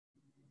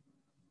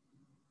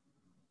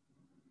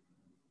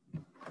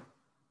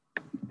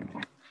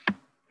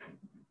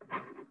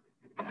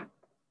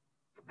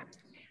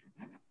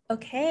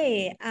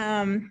Okay,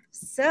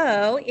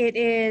 so it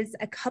is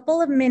a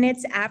couple of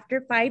minutes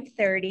after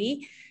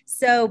 5:30.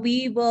 So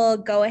we will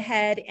go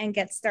ahead and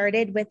get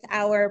started with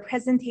our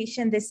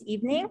presentation this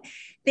evening.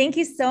 Thank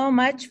you so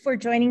much for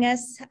joining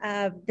us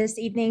this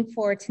evening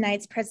for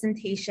tonight's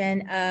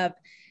presentation of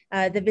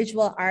the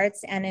visual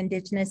arts and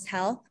Indigenous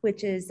health,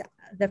 which is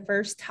the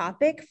first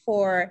topic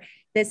for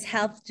this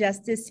Health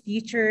Justice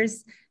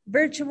Futures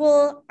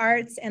virtual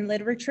arts and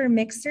literature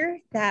mixer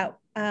that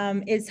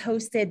is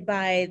hosted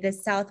by the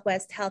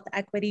Southwest Health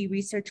Equity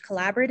Research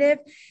Collaborative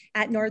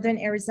at Northern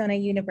Arizona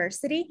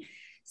University.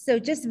 So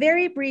just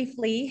very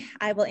briefly,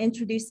 I will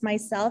introduce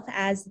myself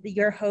as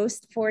your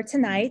host for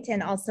tonight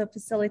and also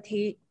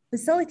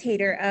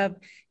facilitator of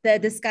the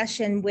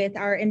discussion with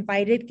our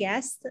invited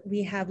guests.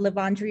 We have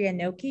Liva'ndrea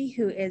Knoki,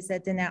 who is a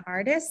Diné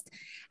artist,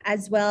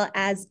 as well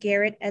as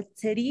Garrett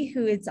Etsitty,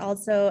 who is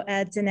also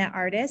a Diné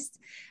artist.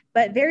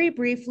 But very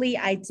briefly,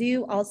 I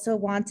do also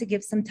want to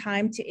give some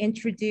time to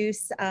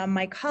introduce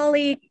my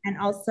colleague and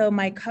also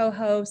my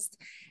co-host,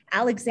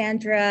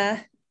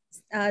 Alexandra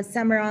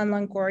Samaran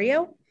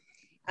Longorio,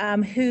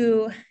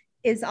 who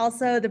is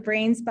also the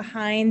brains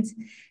behind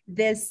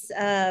this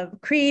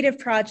creative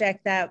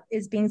project that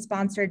is being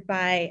sponsored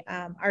by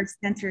our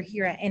center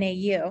here at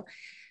NAU.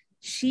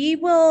 She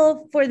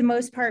will, for the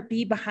most part,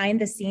 be behind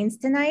the scenes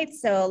tonight.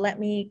 So let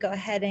me go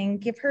ahead and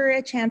give her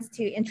a chance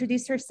to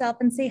introduce herself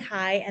and say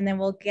hi, and then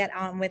we'll get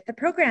on with the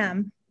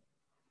program.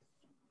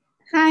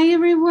 Hi,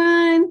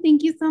 everyone.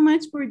 Thank you so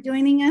much for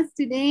joining us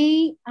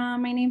today.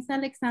 My name is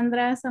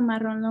Alexandra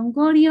Zamarron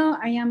Longorio.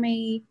 I am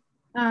a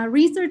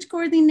research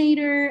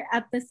coordinator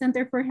at the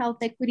Center for Health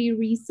Equity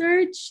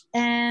Research.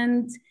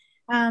 And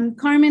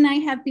Carmen and I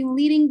have been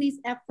leading this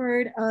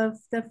effort of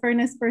the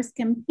Fairness First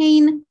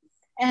campaign.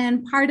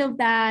 And part of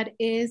that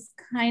is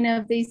kind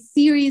of this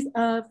series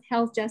of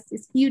health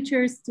justice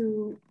futures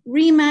to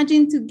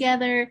reimagine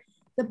together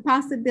the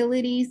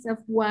possibilities of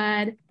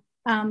what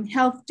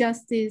health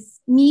justice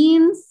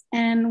means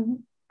and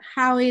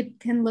how it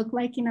can look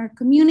like in our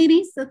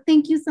community. So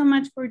thank you so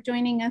much for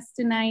joining us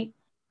tonight.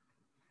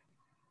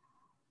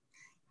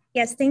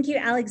 Yes, thank you,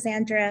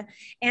 Alexandra.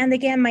 And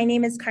again, my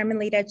name is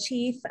Carmelita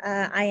Chief.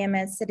 I am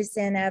a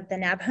citizen of the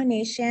Navajo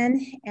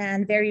Nation.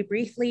 And very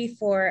briefly,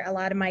 for a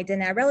lot of my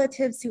Diné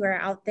relatives who are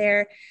out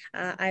there,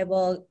 I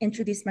will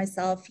introduce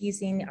myself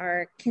using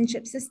our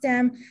kinship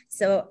system.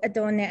 So,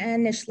 Adone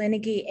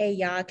Nishlinigi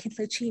Eya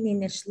Kitlachini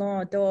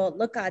Nishlon do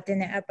Luka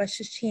Diné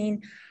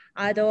Abashichin.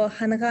 Ado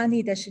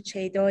Hanagani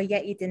Deshiche do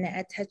Yai Diné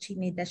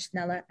Atachini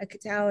Deshnella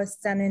Akatawa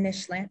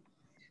Saninishlan.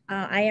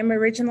 I am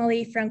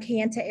originally from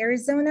Kayenta,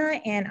 Arizona,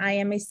 and I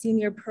am a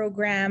senior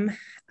program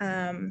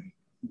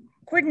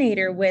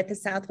coordinator with the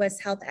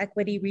Southwest Health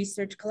Equity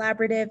Research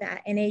Collaborative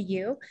at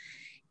NAU.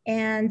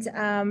 And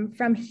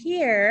from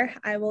here,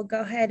 I will go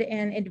ahead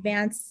and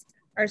advance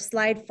our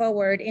slide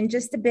forward. In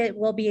just a bit,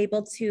 we'll be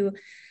able to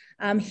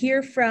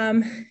hear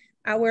from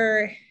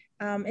our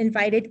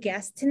invited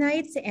guests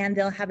tonight, and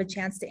they'll have a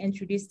chance to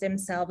introduce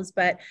themselves.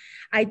 But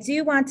I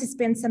do want to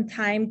spend some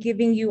time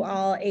giving you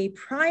all a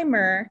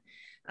primer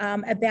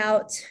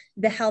about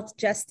the Health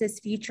Justice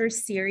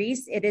Futures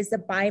series. It is a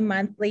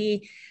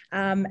bi-monthly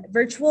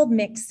virtual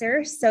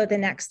mixer. So the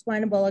next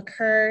one will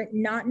occur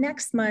not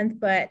next month,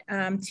 but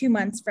 2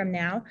 months from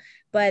now.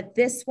 But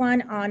this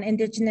one on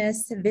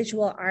Indigenous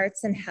visual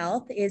arts and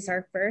health is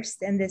our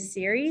first in this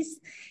series.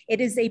 It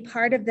is a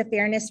part of the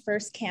Fairness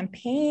First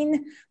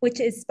campaign,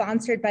 which is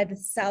sponsored by the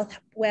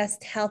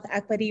Southwest Health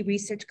Equity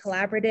Research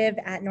Collaborative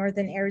at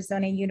Northern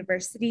Arizona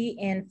University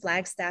in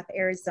Flagstaff,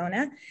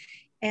 Arizona.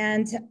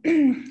 And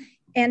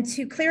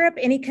to clear up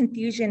any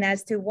confusion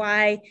as to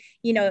why,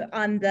 you know,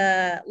 on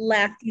the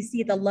left, you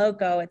see the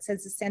logo, it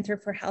says the Center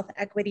for Health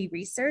Equity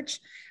Research.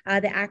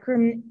 The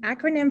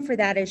acronym for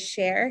that is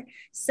SHERC.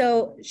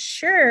 So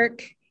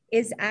SHERC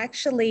is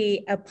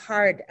actually a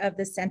part of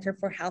the Center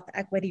for Health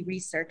Equity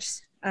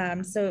Research.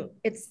 So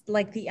it's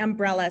like the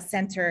umbrella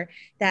center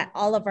that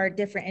all of our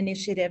different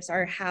initiatives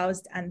are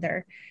housed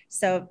under.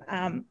 So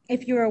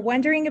if you were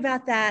wondering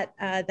about that,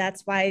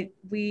 that's why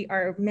we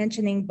are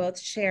mentioning both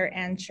SHARE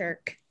and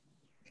SHERC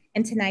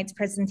in tonight's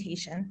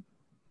presentation.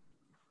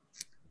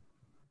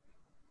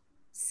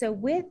 So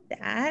with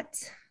that,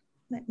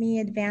 let me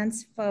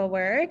advance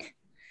forward.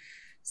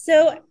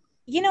 So,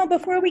 you know,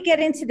 before we get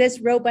into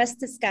this robust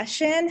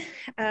discussion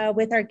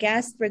with our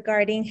guests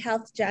regarding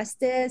health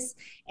justice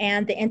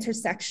and the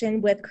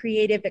intersection with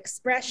creative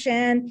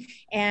expression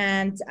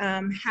and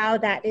how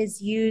that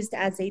is used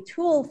as a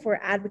tool for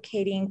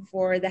advocating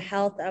for the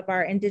health of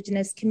our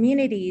Indigenous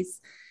communities,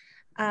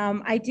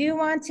 I do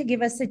want to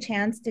give us a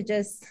chance to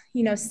just,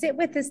 you know, sit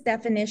with this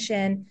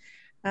definition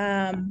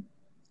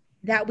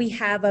that we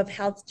have of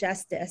health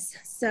justice.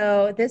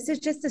 So this is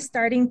just a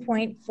starting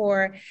point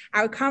for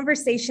our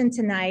conversation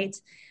tonight,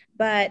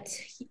 but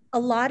a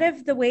lot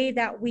of the way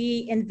that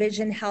we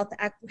envision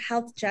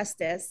health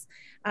justice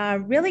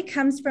really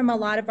comes from a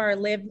lot of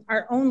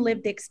our own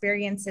lived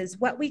experiences,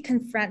 what we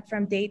confront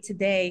from day to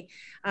day,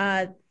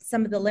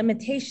 some of the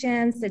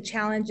limitations, the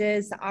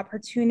challenges, the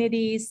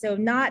opportunities. So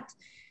not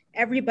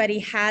everybody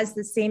has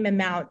the same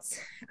amounts.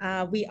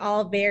 We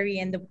all vary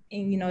in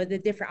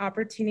the different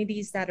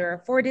opportunities that are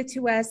afforded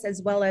to us,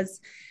 as well as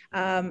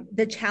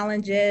the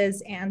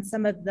challenges and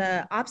some of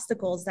the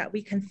obstacles that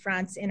we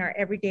confront in our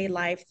everyday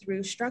life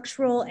through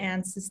structural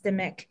and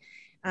systemic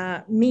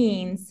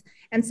means.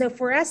 And so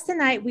for us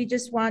tonight, we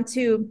just want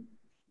to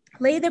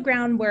lay the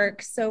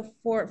groundwork. So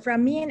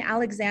from me and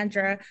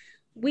Alexandra,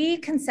 we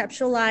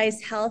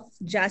conceptualize health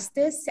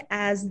justice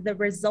as the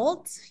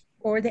result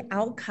or the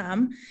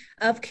outcome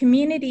of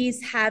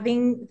communities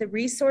having the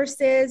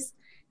resources,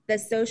 the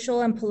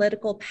social and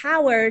political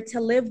power to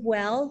live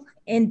well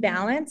in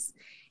balance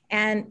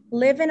and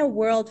live in a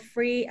world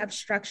free of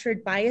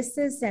structured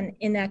biases and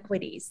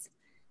inequities.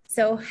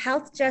 So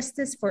health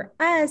justice for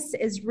us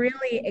is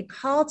really a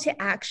call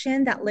to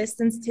action that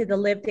listens to the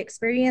lived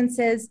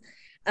experiences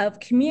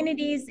of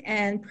communities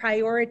and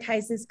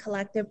prioritizes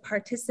collective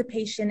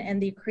participation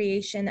in the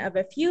creation of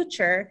a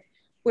future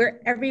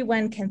where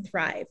everyone can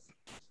thrive.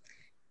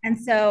 And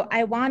so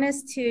I want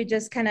us to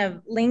just kind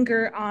of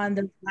linger on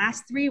the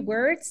last three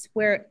words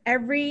where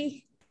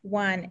every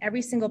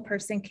single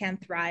person can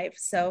thrive.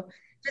 So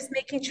just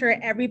making sure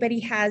everybody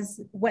has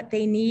what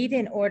they need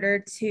in order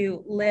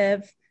to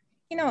live,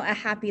 a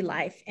happy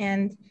life.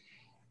 And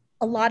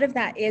a lot of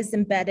that is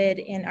embedded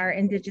in our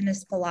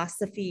Indigenous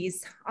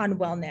philosophies on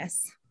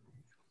wellness.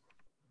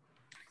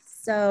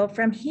 So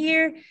from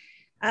here,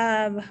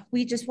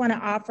 we just want to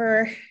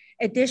offer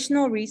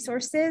additional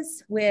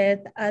resources with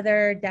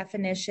other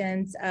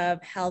definitions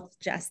of health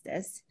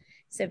justice.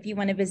 So if you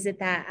want to visit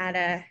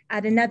that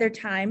at another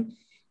time,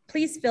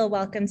 please feel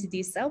welcome to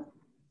do so.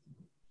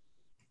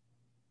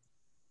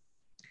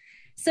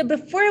 So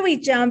before we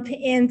jump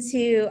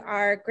into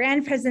our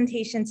grand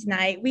presentation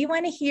tonight, we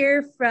want to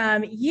hear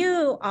from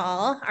you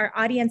all, our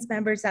audience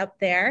members out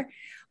there.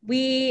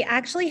 We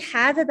actually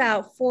have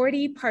about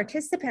 40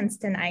 participants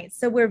tonight.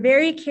 So we're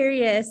very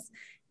curious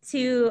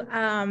to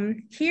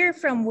hear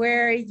from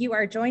where you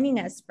are joining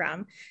us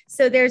from.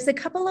 So there's a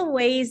couple of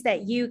ways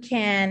that you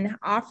can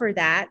offer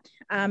that.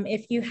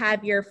 If you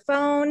have your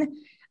phone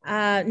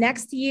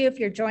next to you, if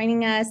you're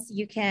joining us,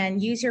 you can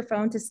use your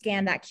phone to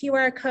scan that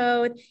QR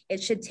code.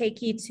 It should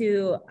take you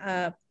to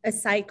a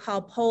site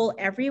called Poll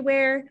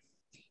Everywhere.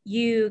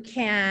 You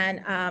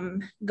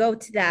can go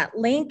to that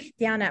link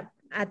down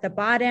at the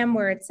bottom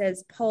where it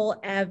says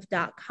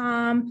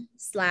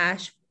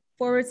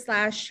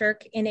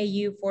pollev.com//SHERC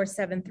NAU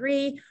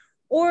 473.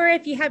 Or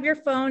if you have your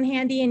phone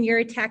handy and you're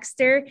a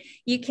texter,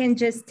 you can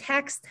just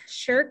text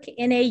SHERC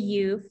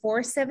NAU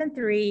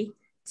 473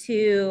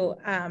 to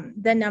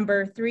the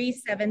number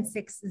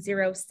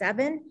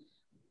 37607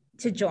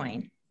 to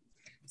join.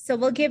 So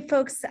we'll give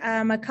folks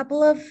a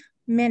couple of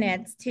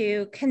minutes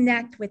to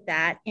connect with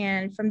that.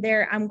 And from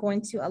there, I'm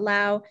going to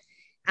allow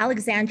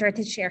Alexandra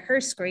to share her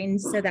screen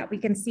so that we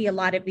can see a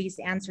lot of these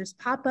answers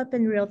pop up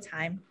in real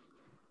time.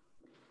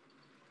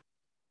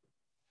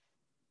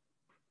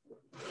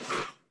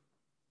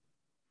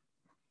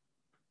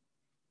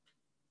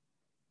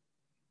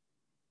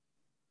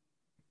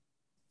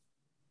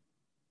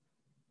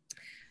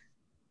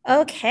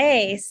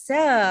 Okay,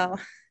 so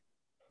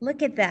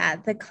look at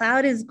that. The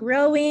cloud is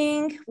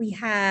growing. We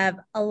have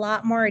a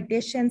lot more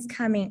additions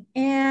coming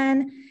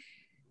in.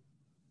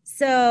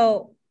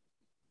 So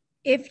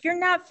if you're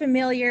not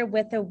familiar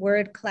with the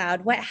word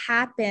cloud, what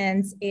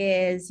happens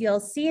is you'll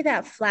see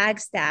that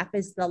Flagstaff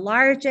is the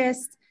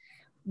largest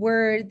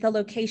word, the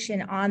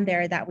location on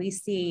there that we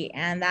see.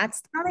 And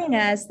that's telling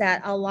us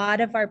that a lot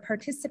of our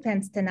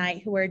participants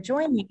tonight who are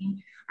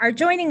joining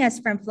us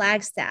from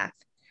Flagstaff.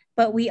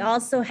 But we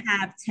also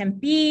have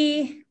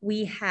Tempe,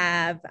 we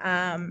have,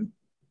 oh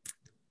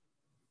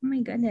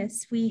my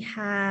goodness, we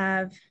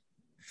have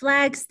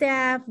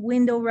Flagstaff,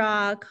 Window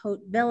Rock, Haute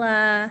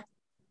Villa,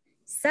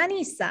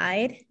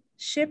 Sunnyside,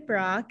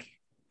 Shiprock.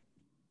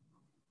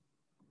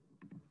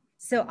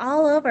 So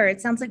all over,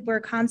 it sounds like we're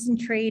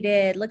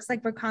concentrated, looks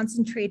like we're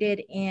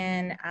concentrated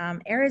in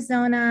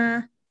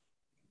Arizona,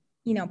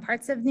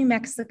 parts of New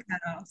Mexico,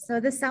 so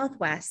the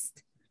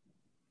Southwest.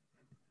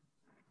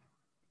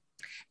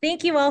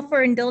 Thank you all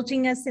for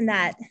indulging us in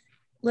that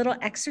little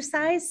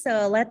exercise.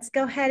 So let's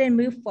go ahead and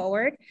move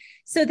forward.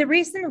 So the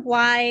reason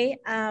why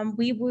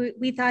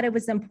we thought it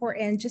was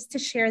important just to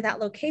share that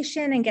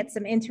location and get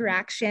some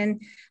interaction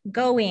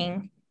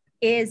going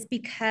is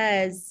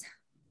because,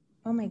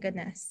 oh my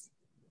goodness,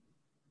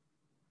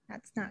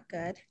 that's not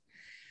good.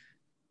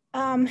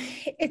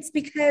 It's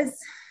because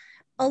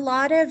a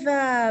lot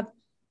of,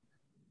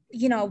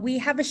 we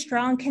have a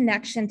strong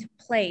connection to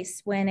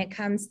place when it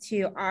comes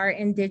to our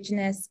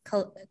Indigenous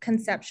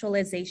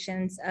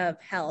conceptualizations of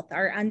health,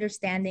 our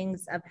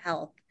understandings of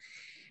health.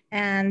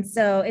 And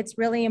so it's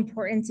really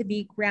important to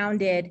be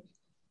grounded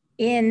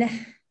in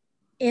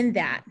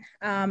that.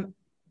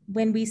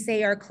 When we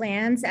say our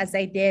clans, as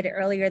I did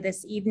earlier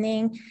this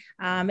evening,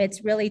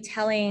 it's really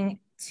telling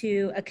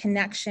to a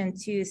connection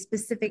to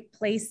specific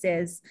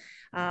places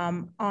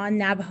on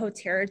Navajo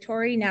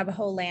territory,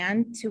 Navajo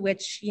land, to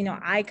which,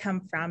 I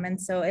come from.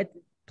 And so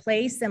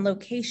place and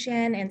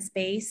location and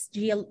space,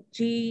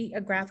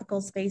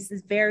 geographical space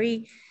is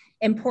very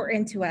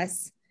important to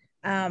us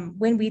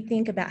when we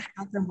think about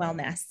health and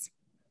wellness.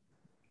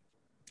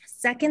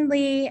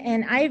 Secondly,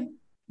 and I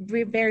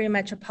very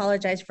much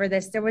apologize for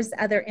this, there was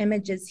other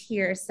images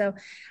here. So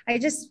I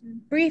just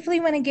briefly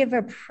want to give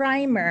a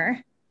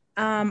primer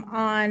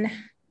on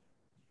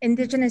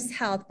Indigenous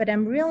health, but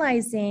I'm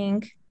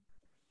realizing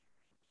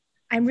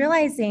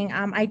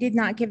I did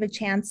not give a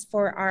chance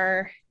for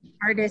our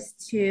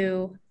artists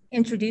to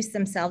introduce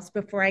themselves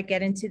before I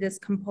get into this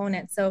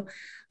component. So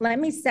let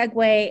me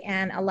segue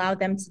and allow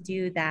them to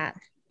do that.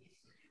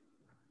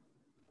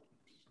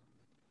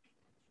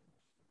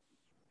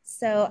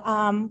 So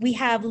we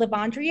have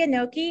Liva'ndrea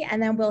Knoki,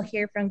 and then we'll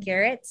hear from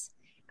Garrett.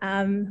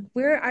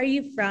 Where are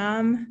you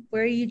from?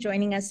 Where are you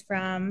joining us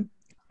from?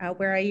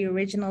 Where are you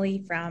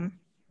originally from?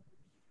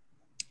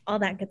 All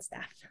that good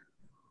stuff.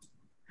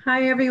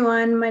 Hi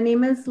everyone, my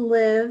name is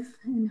Liv,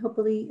 and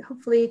hopefully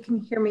you can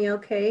hear me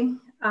okay.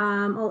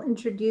 I'll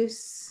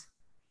introduce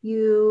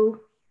you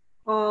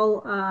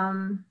all.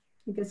 I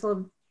guess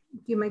I'll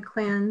do my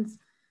clans.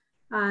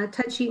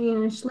 Tachini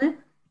Nishle,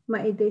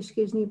 Maedesh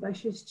Gijni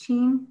Bashis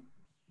Chin,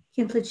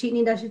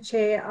 Kintlachini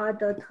Dashache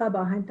Ada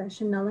Trabahan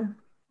Dashanella.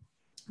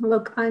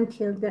 Look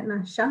until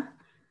Detnasha.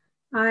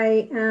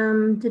 I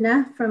am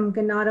Dana from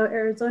Ganado,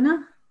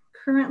 Arizona,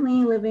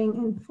 currently living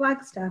in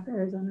Flagstaff,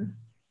 Arizona.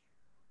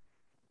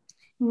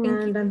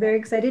 And I'm very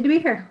excited to be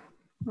here.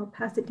 I'll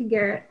pass it to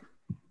Garrett.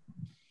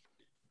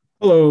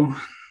 Hello,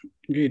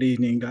 good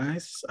evening,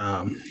 guys.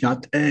 My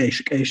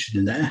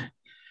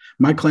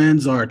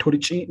clans are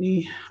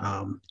Torichini,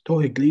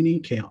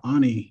 Tohiglini,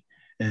 Keani,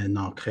 and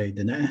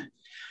Nalkedene.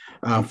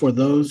 For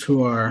those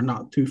who are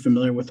not too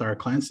familiar with our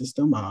clan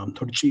system,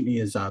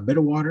 Torichini is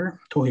bitter water,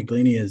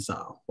 Tohiglini is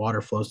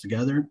water flows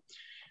together,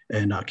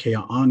 and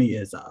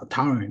Keani is a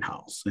towering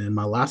house. And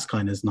my last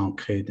clan is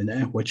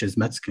Nalkedene, which is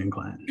Mexican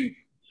clan.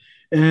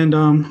 And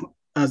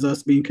as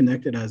us being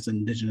connected as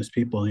Indigenous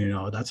people, you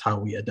know, that's how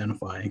we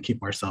identify and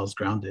keep ourselves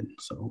grounded.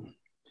 So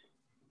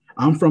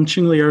I'm from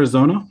Chinle,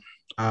 Arizona,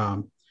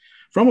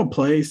 from a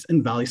place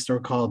in Valley Store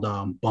called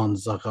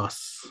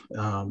Bonzagas,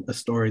 a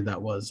story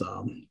that was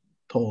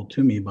told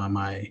to me by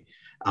my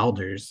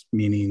elders,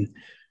 meaning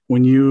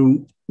when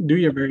you do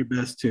your very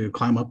best to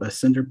climb up a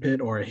cinder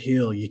pit or a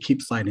hill, you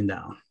keep sliding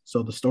down.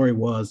 So the story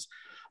was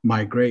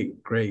my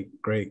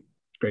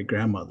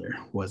great-grandmother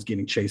was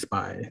getting chased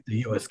by the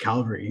U.S.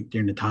 cavalry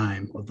during the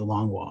time of the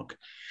Long Walk.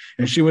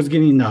 And she was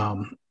getting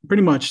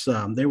pretty much,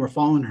 they were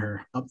following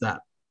her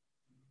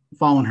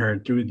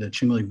through the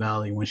Chinle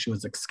Valley when she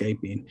was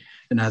escaping.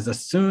 And as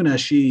soon as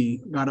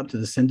she got up to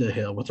the cinder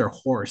hill with her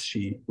horse,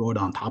 she rode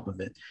on top of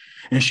it.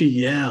 And she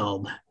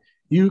yelled,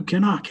 "You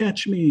cannot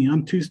catch me.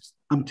 I'm too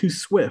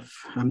swift.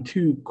 I'm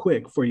too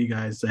quick for you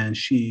guys." And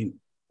she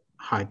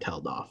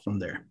hightailed off from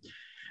there.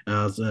 It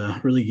was a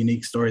really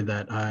unique story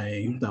that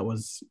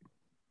was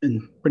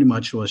pretty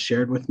much was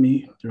shared with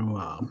me through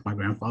my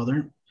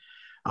grandfather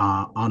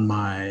on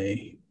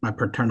my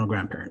paternal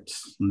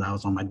grandparents, and that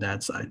was on my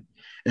dad's side.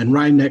 And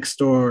right next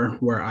door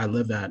where I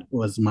lived at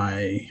was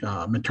my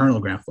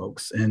maternal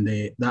grandfolks, and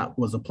that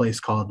was a place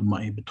called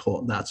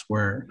Maibitol. That's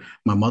where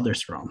my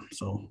mother's from.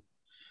 So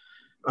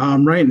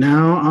right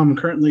now I'm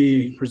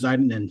currently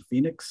residing in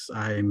Phoenix.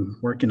 I'm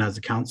working as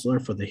a counselor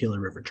for the Gila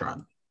River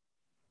Tribe.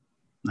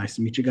 Nice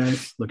to meet you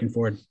guys. Looking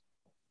forward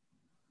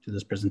to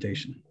this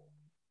presentation.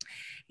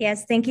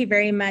 Yes, thank you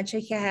very much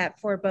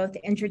for both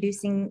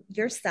introducing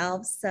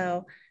yourselves.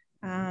 So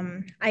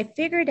I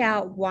figured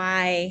out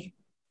why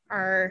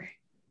our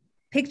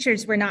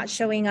pictures were not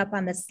showing up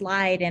on the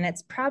slide, and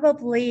it's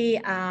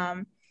probably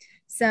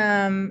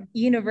some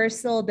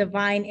universal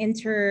divine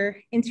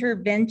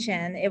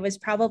intervention. It was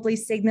probably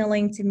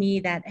signaling to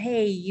me that,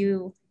 hey,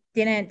 you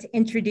didn't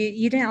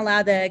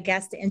allow the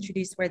guests to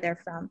introduce where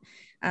they're from.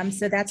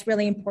 So that's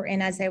really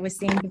important, as I was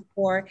saying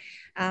before,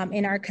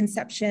 in our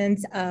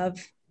conceptions of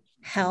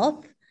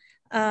health.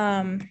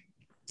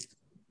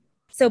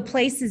 So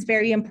place is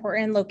very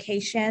important,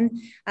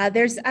 location.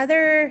 There's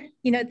other,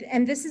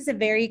 and this is a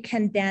very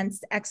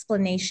condensed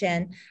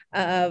explanation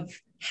of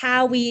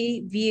how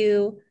we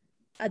view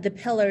the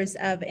pillars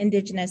of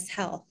Indigenous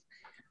health.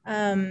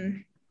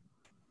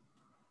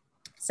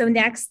 So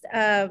next,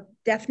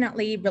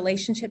 definitely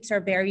relationships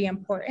are very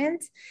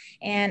important.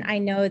 And I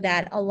know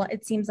that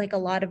it seems like a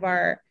lot of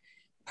our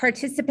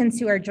participants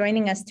who are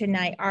joining us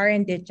tonight are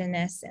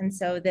Indigenous. And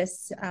so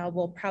this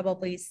will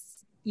probably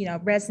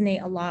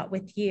resonate a lot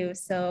with you.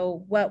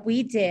 So what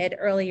we did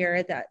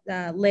earlier,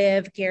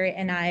 Liv, Garrett,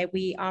 and I,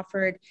 we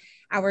offered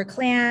our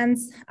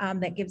clans.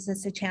 That gives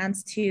us a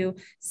chance to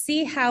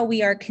see how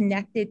we are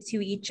connected to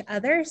each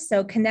other.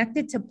 So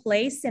connected to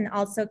place and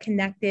also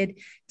connected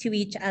to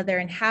each other.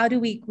 And how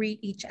do we greet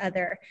each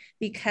other?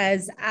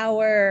 Because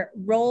our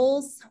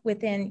roles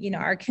within,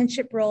 our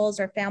kinship roles,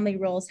 our family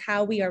roles,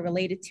 how we are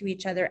related to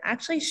each other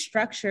actually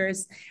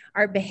structures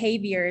our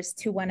behaviors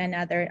to one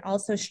another. It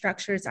also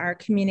structures our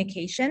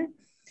communication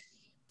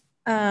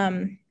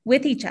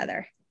with each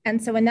other.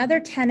 And so another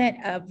tenet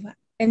of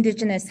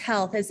Indigenous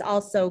health is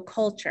also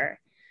culture.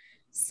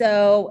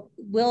 So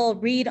we'll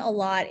read a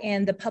lot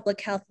in the public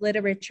health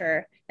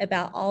literature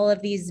about all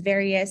of these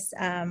various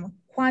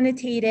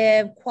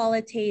quantitative,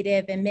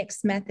 qualitative, and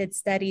mixed method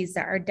studies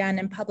that are done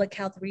in public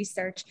health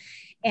research.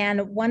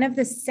 And one of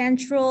the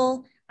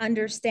central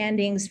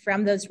understandings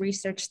from those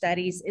research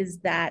studies is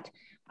that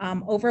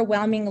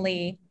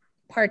overwhelmingly,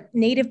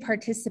 Native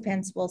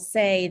participants will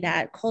say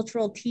that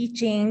cultural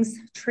teachings,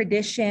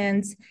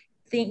 traditions,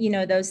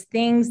 those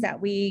things that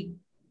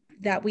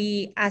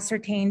we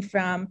ascertain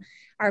from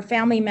our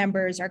family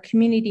members, our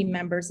community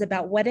members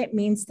about what it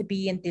means to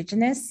be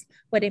Indigenous,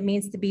 what it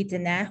means to be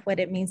Diné, what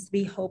it means to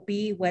be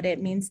Hopi, what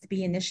it means to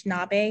be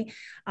Anishinaabe.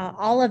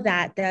 All of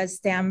that does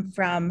stem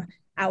from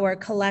our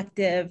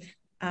collective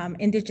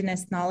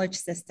Indigenous knowledge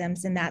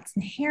systems, and that's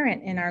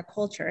inherent in our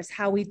cultures,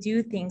 how we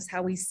do things,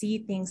 how we see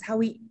things, how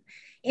we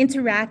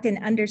interact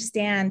and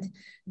understand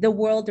the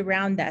world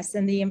around us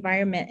and the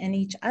environment and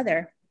each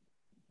other.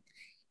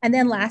 And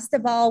then last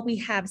of all, we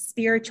have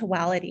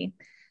spirituality.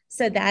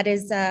 So that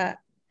is a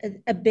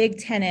big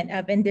tenet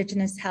of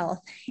Indigenous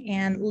health.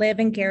 And Liv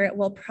and Garrett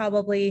will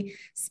probably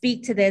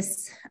speak to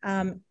this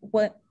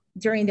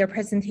during their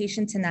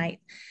presentation tonight.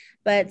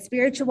 But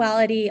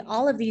spirituality,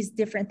 all of these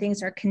different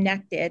things are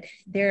connected.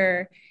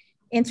 They're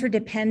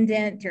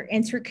interdependent, they're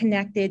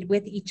interconnected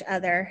with each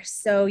other.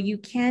 So you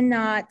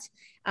cannot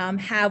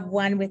have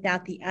one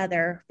without the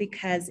other,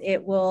 because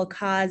it will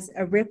cause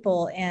a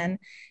ripple in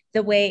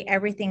the way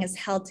everything is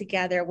held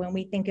together when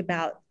we think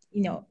about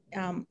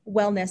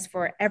wellness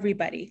for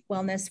everybody,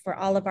 wellness for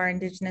all of our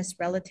Indigenous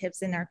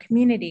relatives in our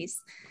communities.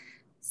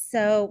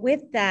 So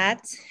with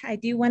that, I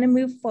do want to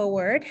move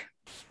forward.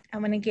 I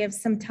want to give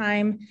some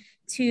time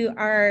to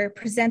our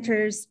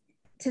presenters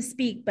to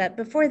speak. But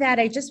before that,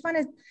 I just want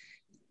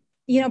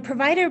to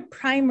provide a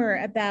primer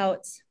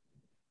about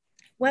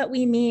what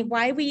we mean,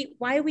 why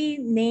we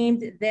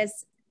named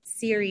this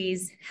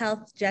series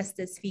Health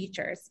Justice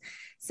Features.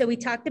 So we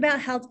talked about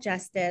health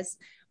justice.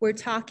 We're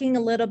talking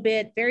a little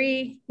bit,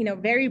 very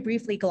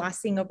briefly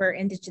glossing over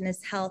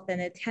Indigenous health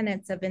and the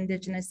tenets of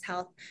Indigenous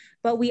health.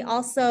 But we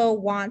also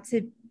want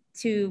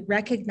to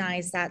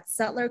recognize that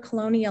settler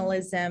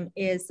colonialism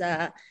is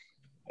a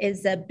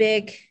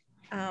big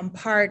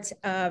part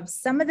of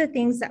some of the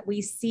things that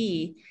we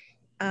see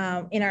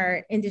in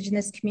our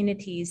Indigenous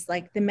communities,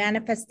 like the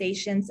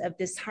manifestations of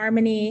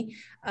disharmony,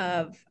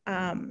 of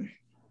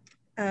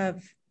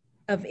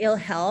ill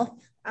health,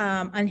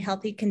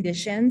 unhealthy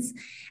conditions.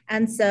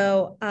 And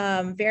so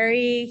I'm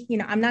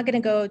not going to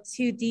go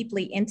too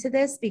deeply into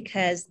this,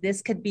 because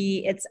this could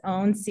be its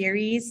own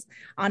series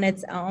on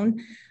its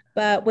own.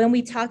 But when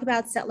we talk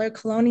about settler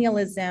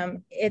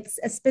colonialism, it's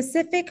a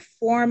specific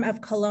form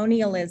of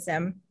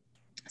colonialism.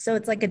 So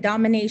it's like a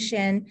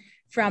domination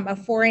from a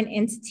foreign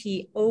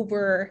entity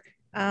over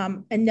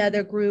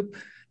another group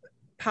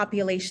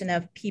population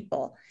of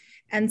people.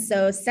 And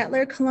so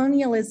settler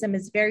colonialism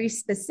is very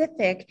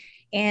specific.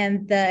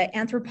 And the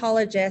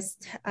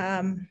anthropologist,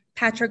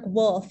 Patrick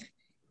Wolf,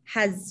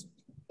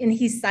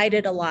 he's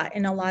cited a lot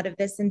in a lot of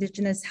this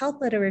Indigenous health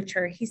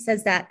literature. He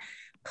says that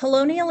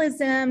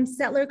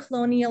settler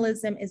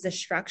colonialism is a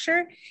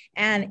structure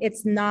and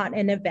it's not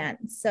an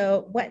event.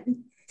 So what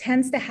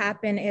tends to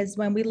happen is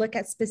when we look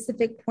at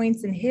specific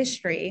points in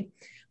history,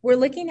 we're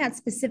looking at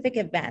specific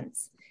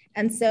events.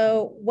 And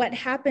so what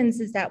happens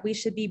is that we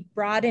should be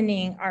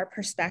broadening our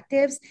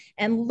perspectives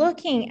and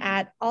looking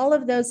at all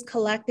of those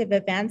collective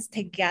events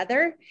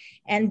together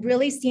and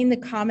really seeing the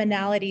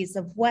commonalities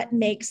of what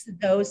makes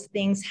those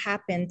things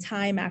happen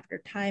time after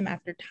time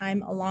after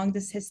time along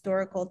this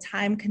historical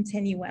time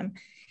continuum.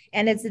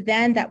 And it's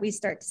then that we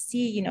start to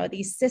see,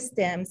 these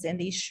systems and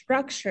these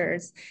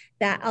structures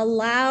that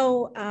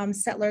allow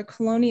settler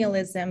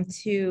colonialism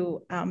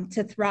to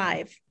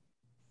thrive.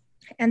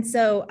 And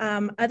so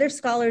other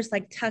scholars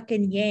like Tuck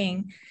and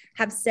Yang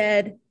have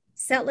said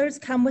settlers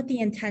come with the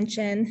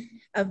intention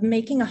of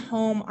making a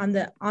home on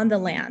the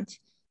land,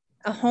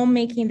 a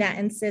homemaking that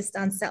insists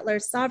on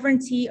settlers'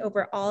 sovereignty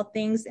over all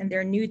things in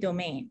their new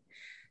domain.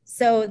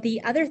 So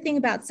the other thing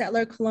about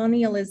settler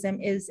colonialism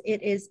is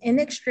it is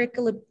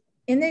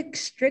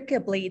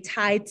inextricably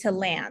tied to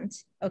land,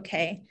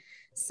 okay?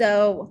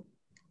 So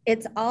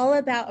it's all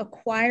about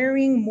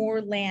acquiring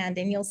more land.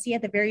 And you'll see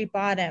at the very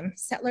bottom,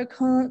 settler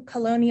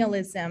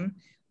colonialism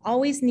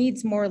always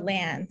needs more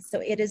land. So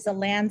it is a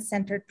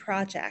land-centered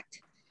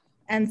project.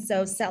 And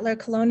so settler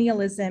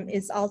colonialism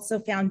is also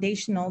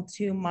foundational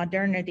to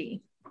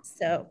modernity.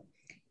 So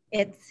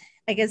I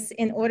guess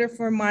in order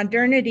for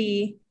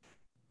modernity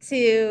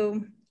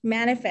to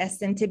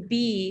manifest and to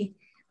be,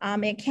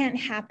 it can't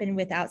happen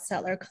without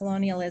settler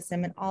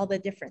colonialism and all the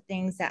different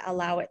things that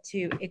allow it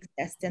to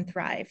exist and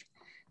thrive.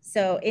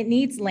 So it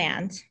needs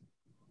land.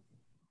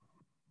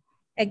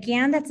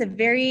 Again, that's a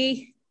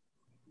very,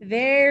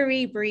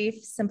 very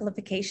brief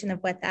simplification of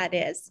what that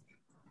is.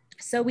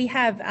 So we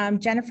have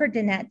Jennifer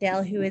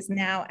Dennett-Dale, who is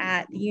now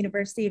at the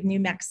University of New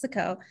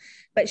Mexico,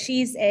 but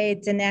she's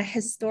a Diné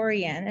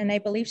historian, and I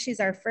believe she's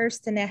our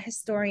first Diné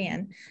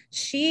historian.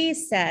 She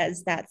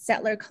says that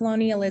settler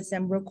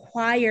colonialism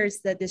requires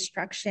the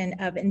destruction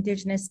of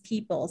Indigenous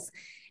peoples,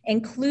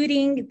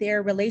 including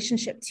their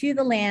relationship to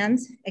the land.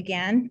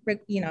 Again,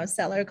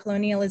 settler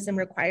colonialism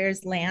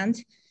requires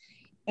land,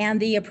 and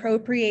the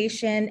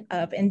appropriation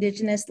of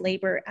Indigenous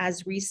labor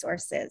as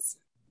resources.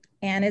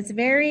 And it's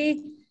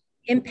very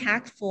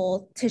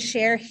impactful to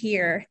share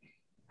here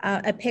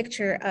a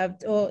picture of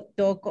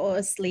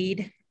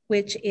Doko'oslid,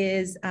 which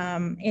is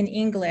in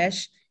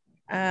English.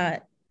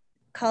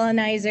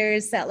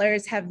 Colonizers,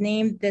 settlers have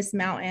named this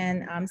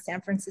mountain San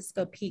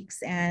Francisco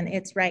Peaks, and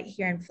it's right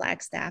here in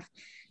Flagstaff.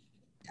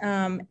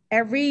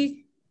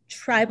 Every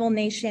tribal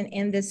nation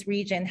in this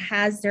region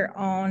has their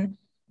own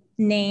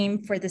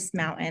name for this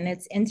mountain.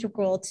 It's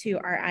integral to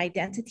our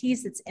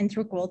identities. It's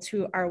integral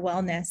to our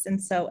wellness.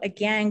 And so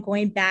again,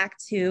 going back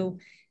to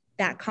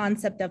that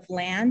concept of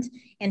land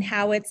and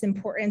how it's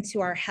important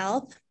to our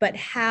health, but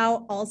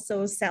how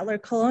also settler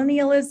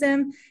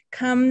colonialism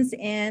comes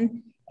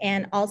in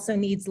and also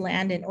needs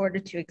land in order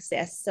to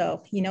exist.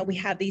 So, we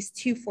have these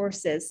two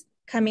forces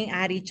coming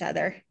at each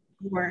other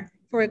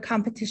for a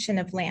competition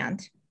of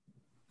land.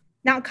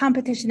 Not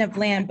competition of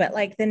land, but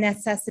like the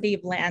necessity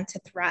of land to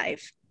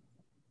thrive.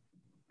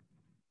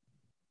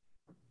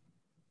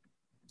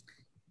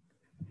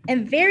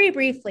 And very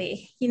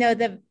briefly,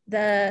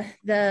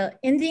 the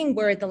ending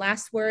word, the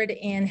last word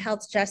in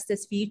health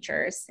justice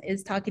futures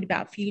is talking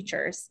about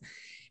futures.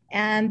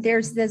 And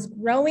there's this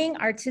growing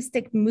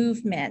artistic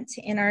movement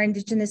in our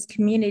Indigenous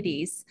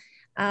communities,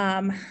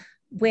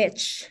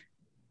 which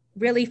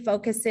really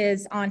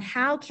focuses on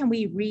how can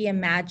we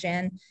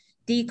reimagine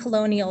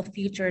decolonial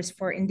futures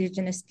for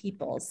Indigenous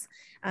peoples.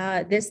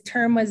 This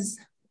term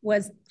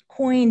was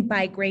coined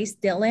by Grace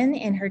Dillon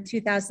in her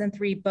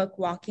 2003 book,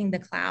 Walking the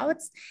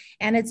Clouds.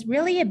 And it's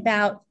really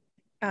about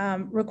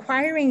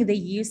requiring the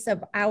use of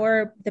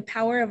the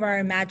power of our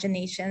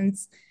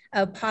imaginations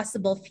of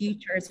possible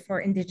futures for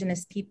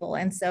Indigenous people.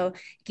 And so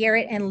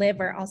Garrett and Liv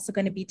are also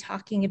going to be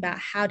talking about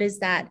how does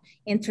that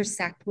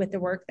intersect with the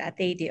work that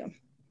they do.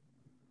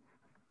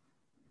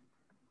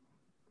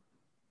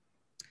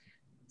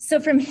 So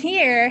from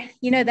here,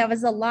 that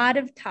was a lot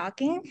of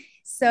talking.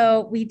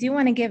 So we do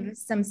want to give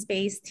some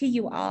space to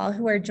you all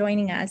who are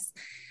joining us.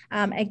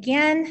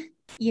 Again,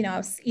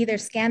 either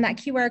scan that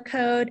QR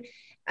code,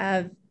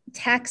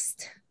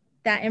 text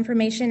that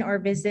information, or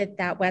visit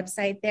that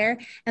website there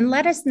and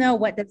let us know,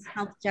 what does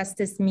health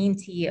justice mean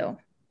to you?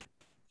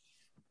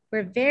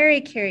 We're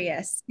very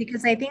curious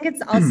because I think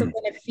it's also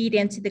going to feed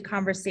into the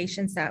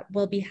conversations that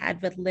will be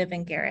had with Liv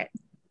and Garrett.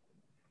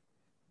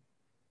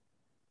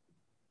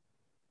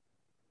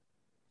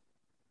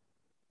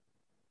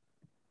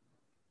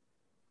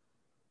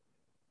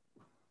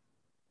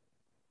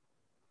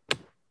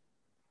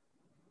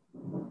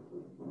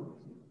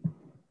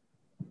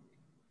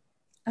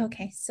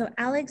 Okay, so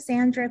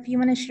Alexandra, if you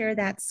want to share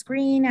that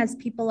screen as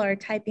people are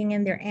typing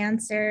in their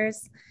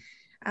answers,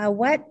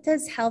 what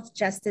does health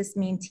justice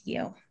mean to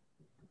you?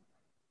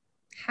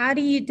 How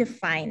do you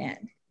define it?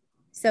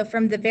 So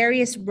from the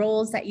various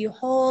roles that you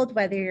hold,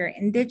 whether you're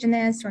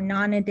Indigenous or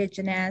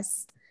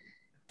non-Indigenous,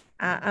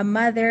 a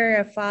mother,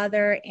 a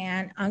father,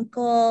 an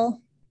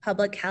uncle,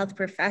 public health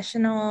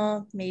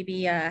professional,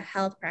 maybe a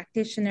health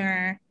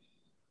practitioner.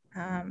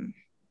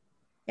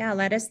 Yeah,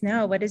 let us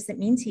know. What does it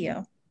mean to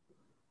you?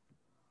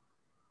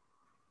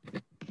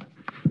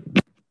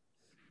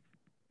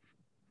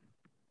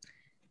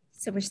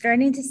 So we're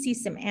starting to see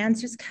some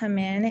answers come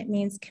in. It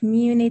means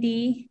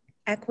community,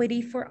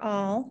 equity for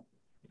all,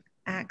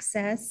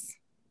 access,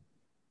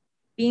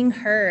 being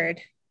heard.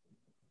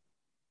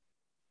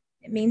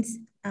 It means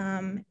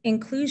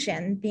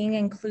inclusion, being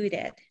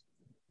included.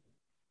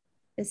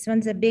 This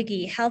one's a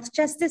biggie. Health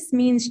justice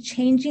means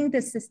changing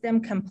the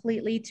system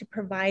completely to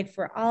provide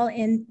for all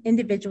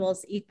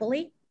individuals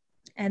equally.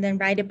 And then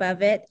right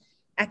above it,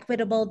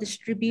 equitable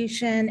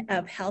distribution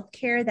of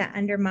healthcare that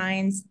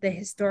undermines the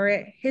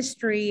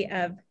history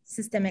of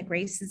systemic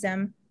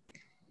racism.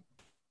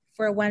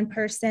 For one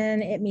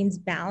person, it means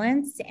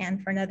balance.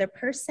 And for another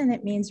person,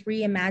 it means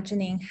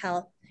reimagining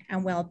health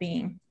and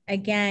well-being.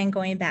 Again,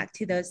 going back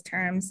to those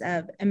terms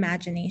of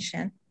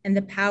imagination and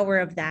the power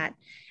of that.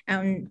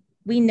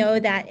 We know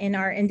that in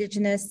our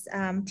Indigenous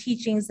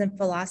teachings and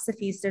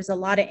philosophies, there's a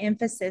lot of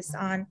emphasis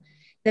on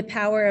the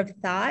power of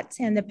thought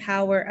and the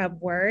power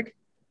of word.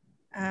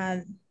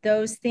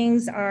 Those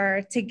things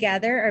are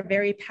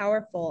very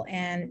powerful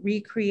and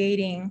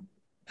recreating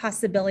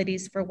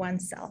possibilities for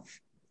oneself.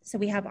 So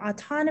we have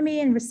autonomy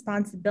and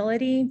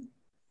responsibility,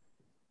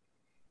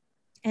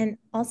 and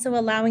also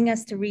allowing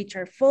us to reach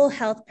our full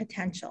health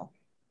potential.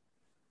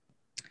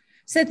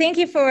 So thank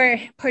you for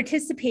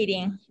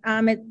participating.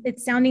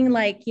 It's sounding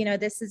like,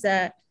 this is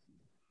a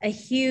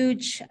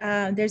huge,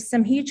 there's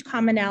some huge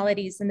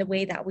commonalities in the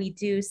way that we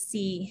do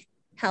see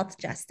health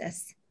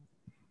justice.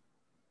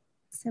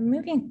 So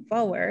moving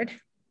forward,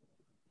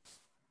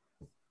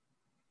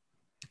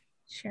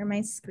 share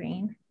my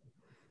screen.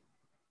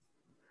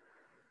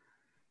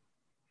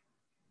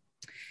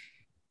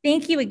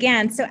 Thank you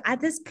again. So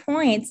at this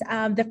point,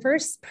 the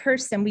first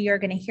person we are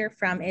going to hear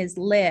from is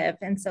Liv.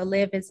 And so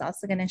Liv is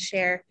also going to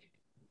share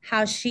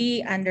how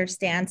she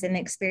understands and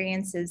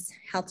experiences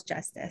health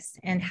justice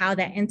and how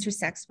that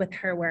intersects with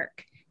her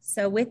work.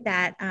 So with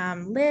that,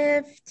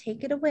 Liv,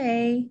 take it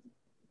away.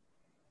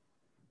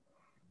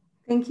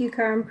 Thank you,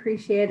 Carmen.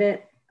 Appreciate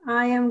it.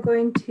 I am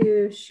going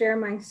to share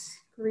my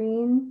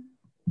screen.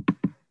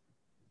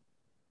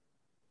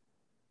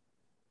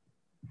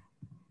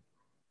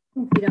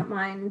 If you don't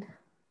mind.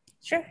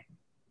 Sure.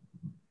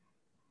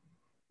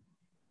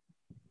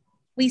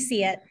 We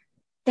see it.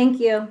 Thank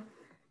you.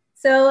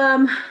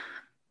 So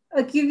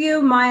I'll give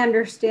you my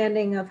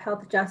understanding of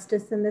health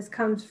justice, and this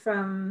comes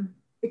from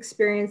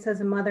experience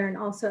as a mother and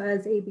also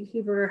as a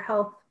behavioral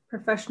health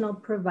professional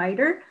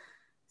provider.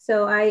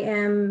 So I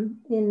am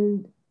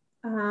in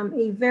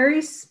a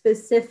very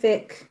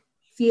specific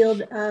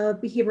field of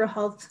behavioral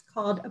health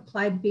called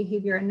applied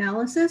behavior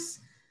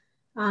analysis.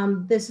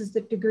 This is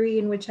the degree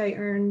in which I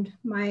earned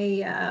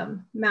my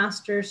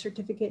master's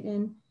certificate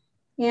in.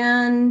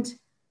 And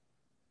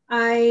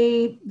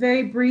I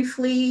very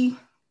briefly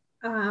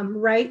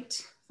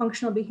write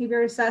functional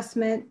behavior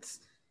assessments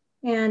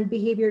and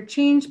behavior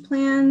change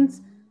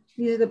plans.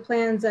 These are the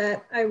plans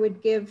that I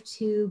would give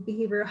to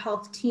behavioral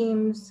health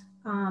teams,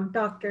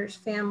 doctors,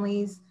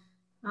 families,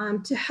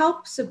 to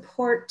help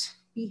support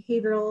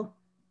behavioral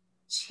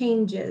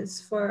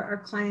changes for our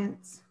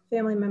clients,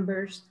 family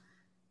members.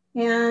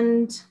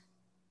 And,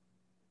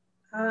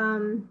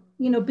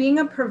 you know, being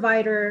a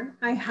provider,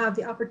 I have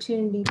the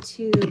opportunity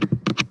to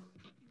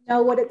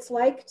know what it's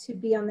like to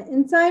be on the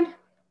inside,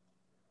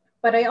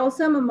 but I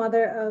also am a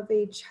mother of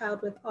a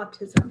child with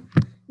autism.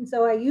 And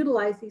so I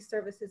utilize these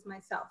services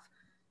myself.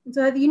 And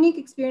so I have the unique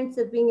experience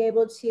of being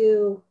able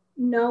to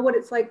know what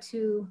it's like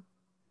to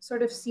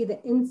sort of see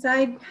the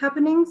inside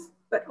happenings,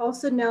 but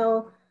also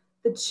know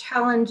the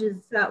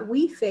challenges that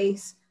we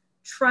face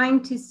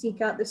trying to seek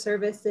out the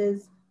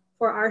services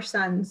for our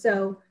son.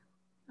 So,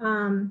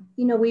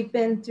 you know, we've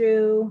been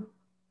through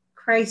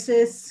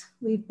crisis,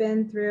 we've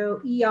been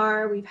through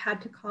ER, we've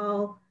had to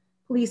call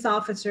police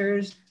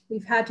officers,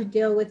 we've had to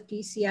deal with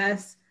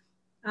DCS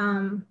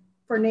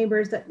for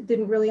neighbors that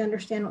didn't really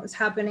understand what was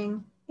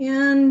happening.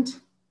 And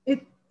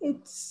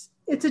it's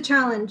a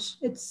challenge.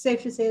 It's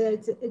safe to say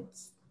that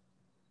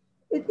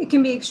it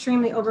can be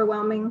extremely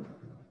overwhelming.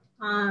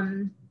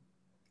 And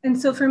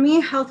so for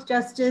me, health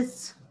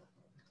justice,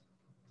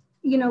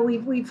 you know,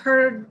 we've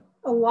heard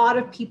a lot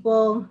of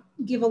people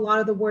give a lot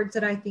of the words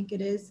that I think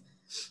it is.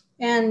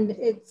 And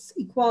it's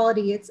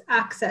equality, it's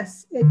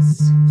access,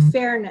 it's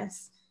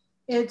fairness.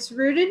 It's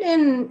rooted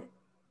in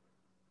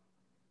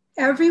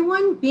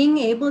everyone being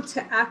able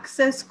to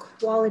access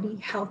quality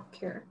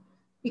healthcare,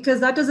 because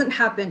that doesn't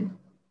happen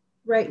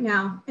right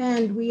now.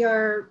 And we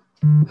are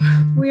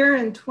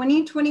in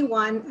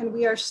 2021 and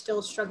we are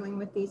still struggling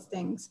with these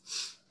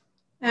things.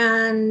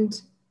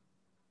 And,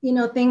 you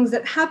know, things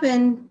that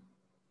happen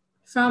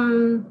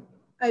from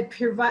a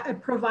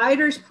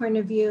provider's point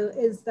of view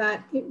is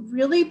that it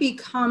really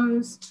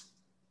becomes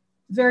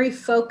very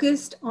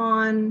focused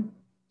on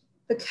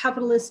the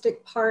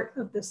capitalistic part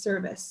of the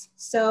service.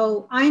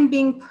 So I'm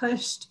being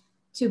pushed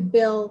to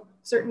bill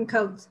certain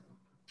codes.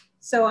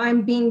 So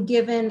I'm being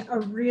given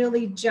a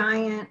really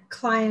giant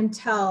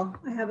clientele.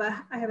 I have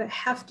a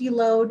hefty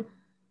load.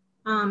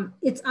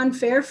 It's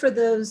unfair for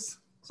those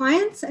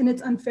clients and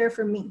it's unfair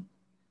for me.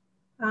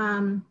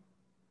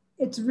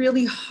 It's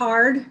really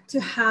hard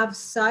to have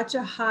such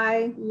a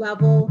high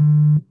level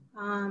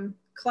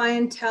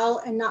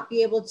clientele and not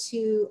be able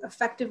to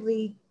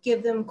effectively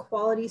give them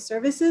quality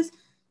services.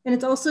 And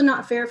it's also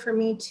not fair for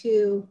me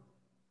to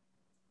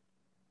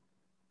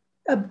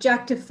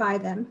objectify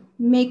them,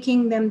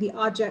 making them the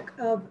object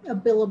of a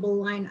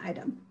billable line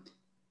item.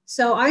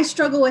 So I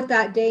struggle with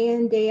that day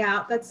in, day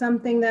out. That's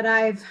something that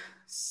I've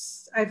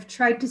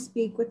tried to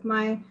speak with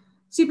my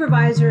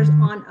supervisors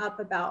on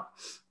up about.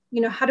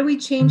 You know, how do we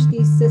change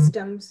these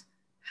systems?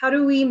 How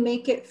do we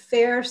make it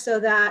fair so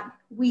that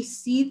we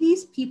see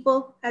these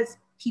people as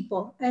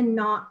people and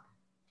not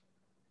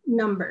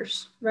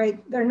numbers,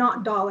 right? They're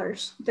not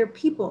dollars, they're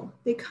people.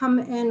 They come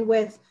in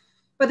with,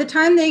 by the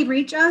time they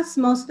reach us,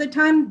 most of the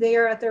time they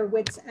are at their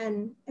wits'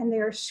 end and they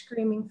are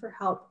screaming for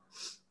help.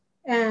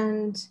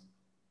 And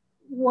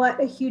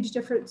what a huge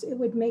difference it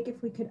would make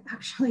if we could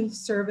actually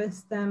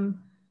service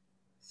them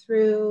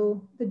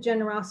through the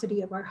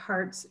generosity of our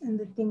hearts and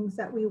the things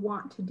that we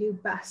want to do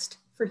best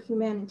for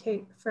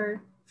humanity,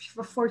 for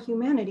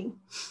humanity.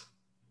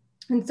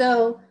 And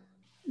so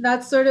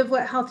that's sort of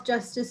what health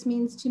justice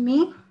means to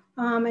me.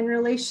 In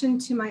relation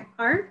to my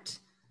art,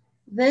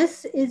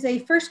 this is a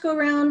first go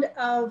round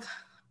of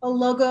a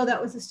logo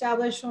that was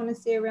established, I want to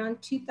say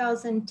around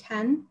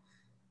 2010.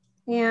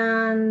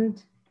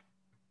 And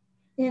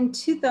in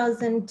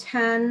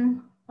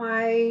 2010,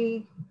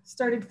 I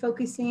started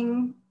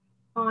focusing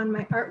on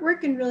my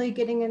artwork and really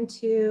getting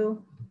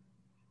into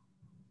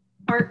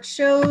art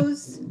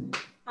shows.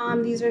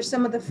 These are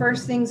some of the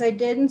first things I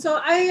did. And so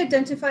I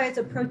identify as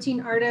a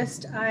protein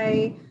artist.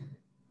 I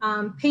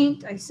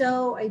paint, I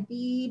sew, I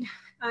bead.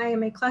 I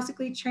am a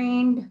classically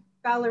trained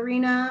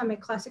ballerina. I'm a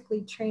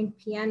classically trained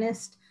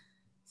pianist.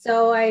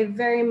 So I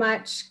very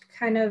much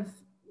kind of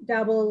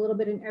dabble a little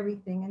bit in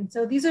everything. And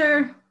so these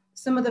are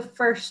some of the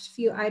first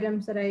few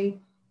items that I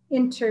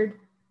entered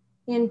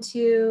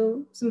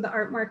into some of the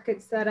art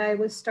markets that I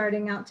was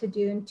starting out to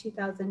do in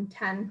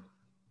 2010.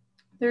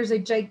 There's a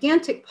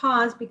gigantic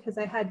pause because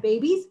I had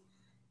babies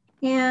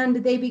and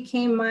they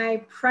became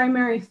my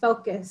primary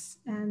focus.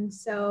 And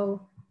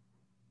so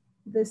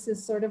this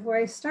is sort of where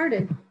I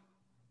started.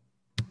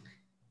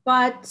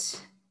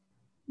 But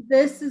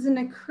this is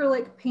an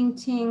acrylic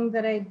painting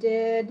that I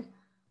did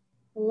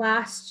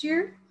last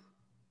year.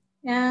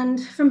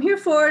 And from here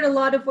forward, a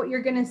lot of what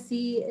you're going to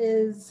see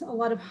is a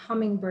lot of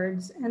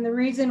hummingbirds. And the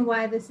reason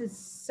why this is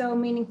so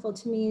meaningful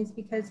to me is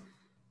because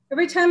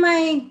every time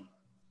I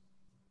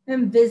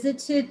am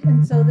visited,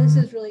 and so this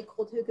is really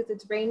cool too, because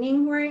it's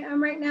raining where I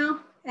am right now.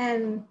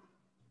 And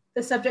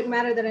the subject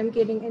matter that I'm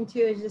getting into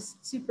is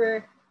just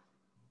super,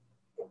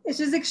 it's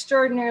just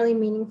extraordinarily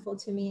meaningful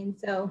to me. And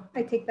so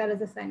I take that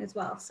as a sign as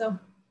well. So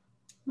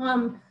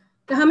the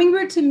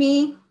hummingbird to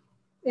me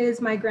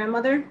is my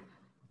grandmother.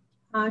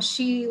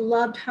 She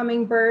loved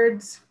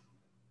hummingbirds.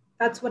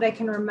 That's what I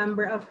can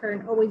remember of her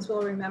and always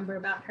will remember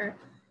about her.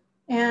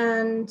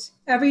 And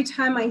every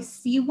time I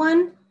see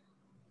one,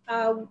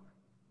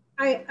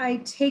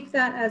 I take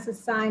that as a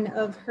sign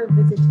of her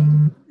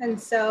visiting.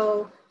 And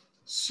so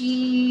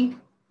she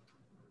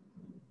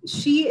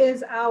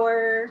is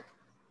our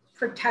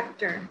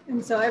protector.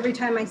 And so every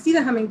time I see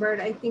the hummingbird,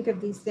 I think of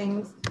these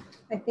things.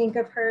 I think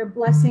of her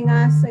blessing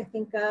us. I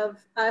think of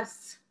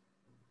us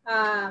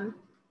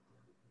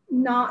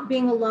not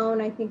being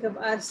alone. I think of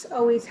us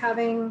always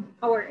having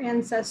our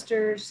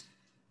ancestors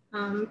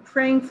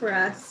praying for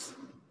us,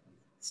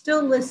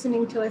 still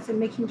listening to us and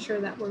making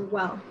sure that we're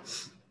well.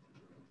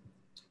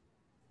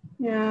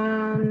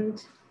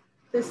 And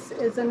this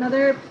is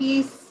another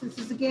piece. This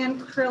is again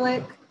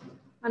acrylic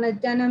on a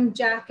denim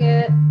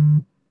jacket.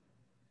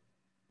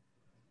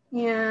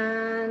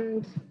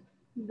 And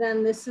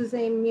then this is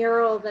a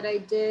mural that I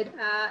did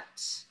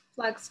at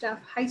Flagstaff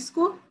High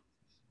School.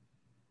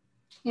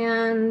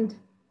 And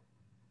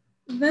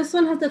this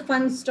one has a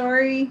fun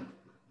story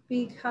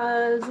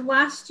because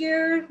last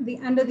year, the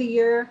end of the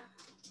year,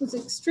 was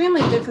an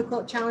extremely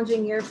difficult,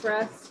 challenging year for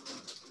us.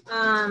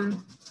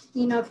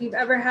 You know, if you've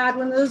ever had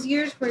one of those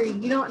years where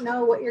you don't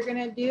know what you're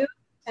gonna do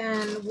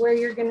and where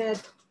you're gonna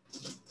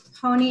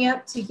pony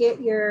up to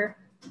get your,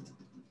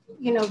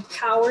 you know,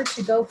 power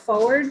to go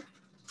forward,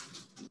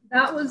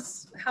 that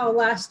was how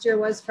last year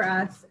was for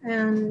us.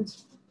 And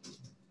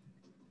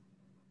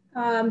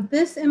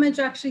this image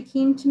actually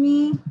came to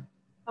me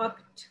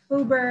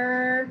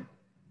October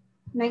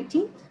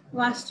 19th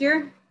last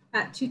year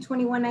at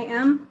 2:21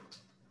 a.m.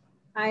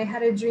 I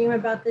had a dream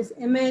about this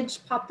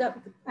image, popped up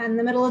in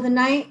the middle of the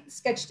night,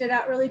 sketched it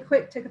out really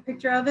quick, took a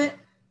picture of it.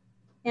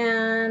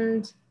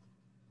 And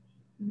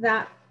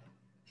that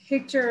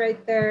picture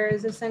right there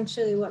is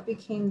essentially what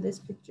became this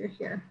picture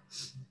here.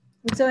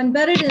 And so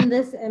embedded in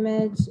this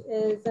image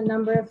is a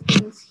number of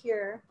things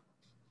here.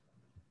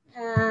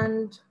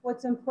 And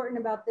what's important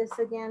about this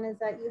again is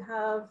that you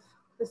have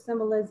the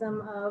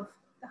symbolism of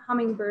the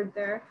hummingbird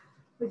there,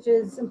 which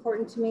is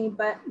important to me.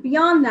 But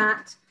beyond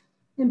that,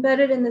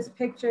 embedded in this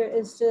picture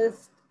is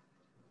just,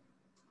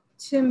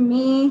 to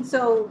me,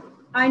 so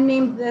I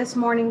named this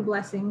Morning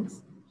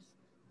Blessings.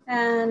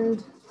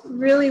 And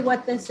really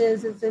what this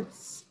is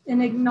it's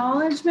an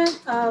acknowledgement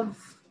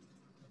of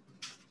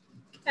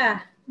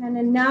and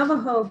in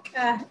Navajo,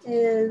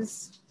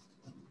 is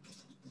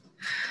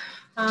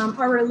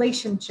our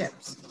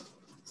relationships.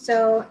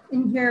 So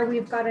in here,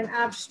 we've got an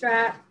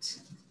abstract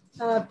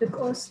of the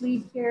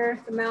Goslead here.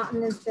 The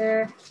mountain is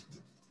there.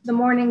 The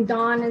morning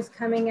dawn is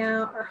coming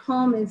out. Our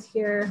home is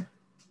here.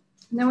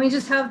 And then we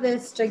just have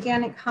this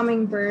gigantic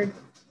hummingbird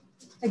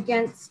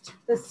against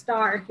the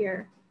star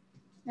here.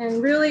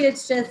 And really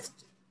it's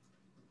just,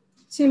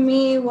 to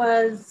me,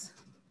 was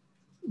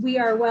we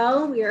are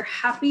well, we are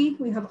happy,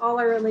 we have all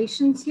our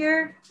relations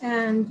here,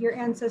 and your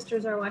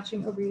ancestors are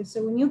watching over you.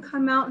 So when you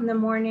come out in the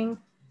morning,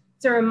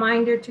 it's a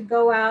reminder to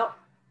go out,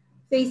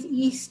 face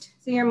east,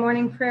 say your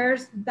morning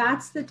prayers.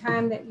 That's the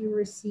time that you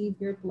receive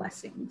your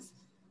blessings.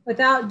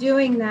 Without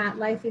doing that,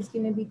 life is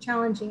going to be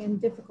challenging and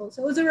difficult.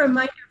 So it was a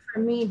reminder for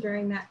me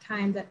during that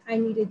time that I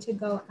needed to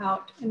go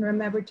out and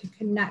remember to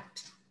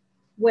connect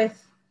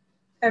with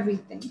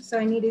everything. So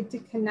I needed to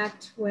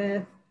connect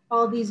with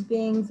all these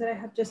beings that I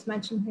have just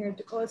mentioned here,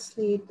 to go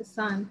sleep, the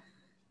sun,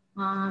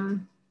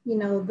 you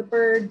know, the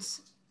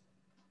birds,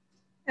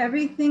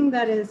 everything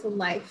that is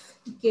life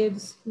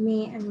gives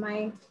me and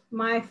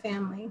my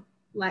family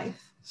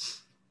life.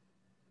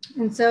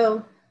 And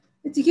so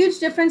it's a huge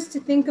difference to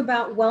think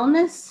about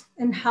wellness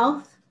and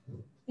health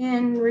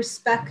in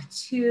respect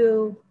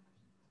to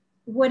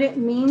what it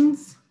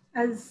means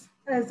as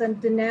a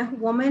Dene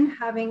woman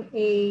having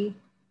a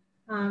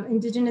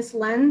Indigenous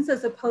lens,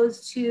 as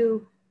opposed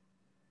to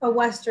a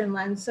Western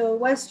lens. So a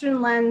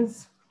Western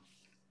lens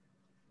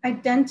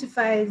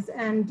identifies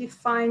and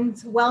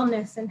defines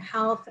wellness and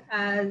health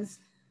as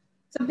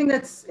something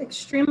that's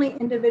extremely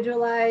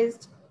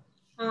individualized.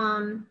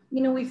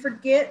 We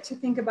forget to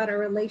think about our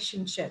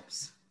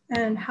relationships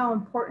and how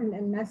important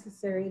and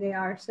necessary they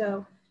are.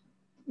 So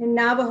in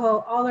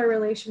Navajo, all our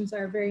relations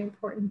are very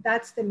important.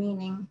 That's the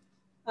meaning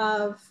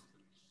of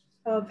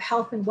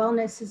health and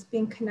wellness, is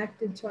being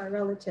connected to our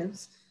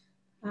relatives.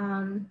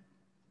 And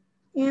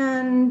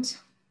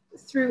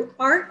through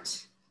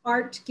art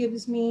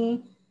gives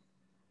me,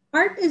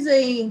 art is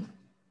I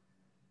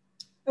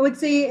would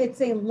say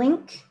it's a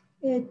link.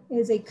 It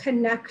is a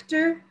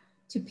connector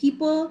to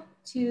people,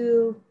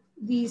 to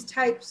these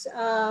types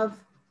of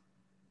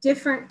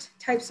different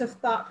types of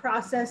thought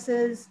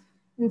processes.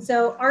 And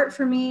so art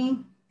for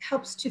me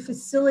helps to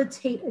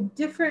facilitate a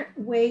different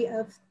way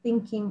of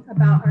thinking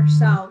about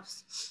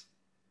ourselves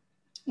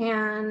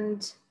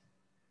and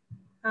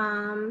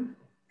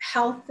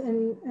health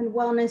and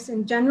wellness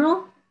in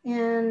general.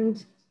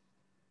 And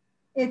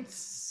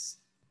it's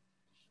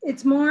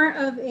more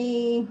of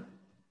a,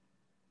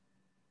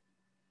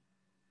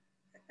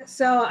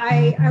 so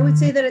I would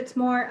say that it's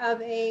more of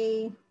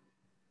a,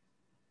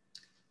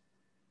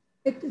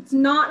 it's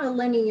not a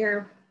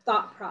linear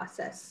thought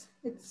process.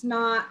 It's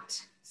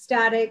not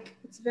static,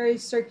 it's very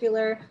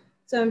circular.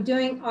 So I'm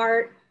doing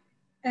art,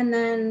 and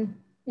then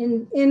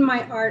in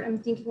my art, I'm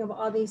thinking of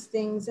all these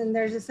things, and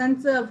there's a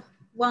sense of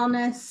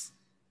wellness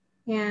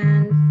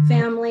and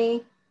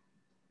family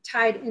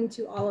tied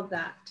into all of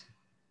that.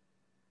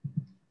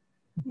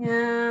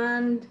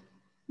 And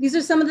these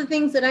are some of the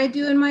things that I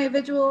do in my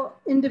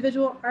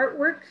individual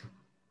artwork.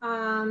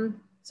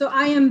 So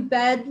I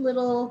embed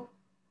little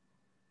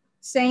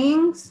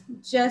sayings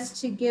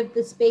just to give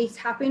the space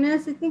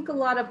happiness. I think a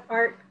lot of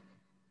art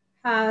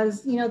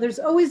has, there's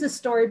always a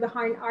story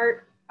behind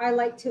art. I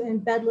like to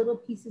embed little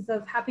pieces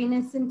of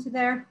happiness into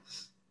there.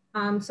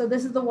 So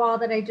this is the wall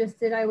that I just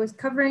did. I was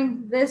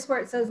covering this where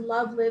it says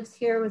 "Love lives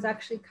here" was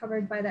actually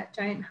covered by that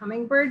giant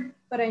hummingbird,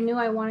 but I knew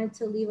I wanted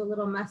to leave a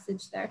little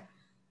message there.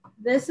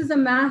 This is a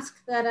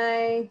mask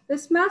that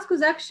this mask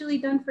was actually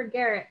done for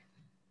Garrett.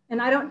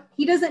 And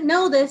he doesn't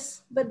know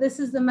this, but this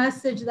is the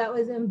message that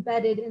was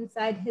embedded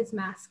inside his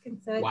mask. And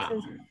so it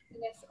says,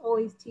 "Happiness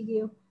always to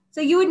you."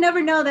 So you would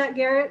never know that,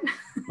 Garrett.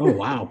 Oh,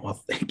 wow. Well,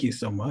 thank you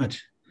so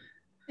much.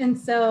 And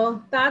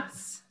so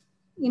that's,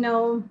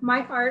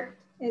 my art.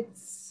 It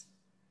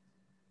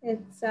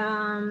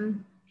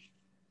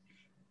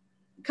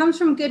comes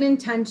from good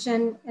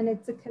intention, and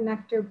it's a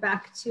connector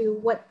back to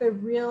what the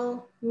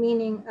real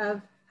meaning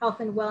of health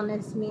and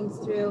wellness means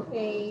through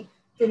a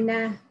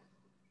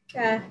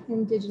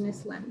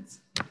Indigenous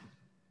lens.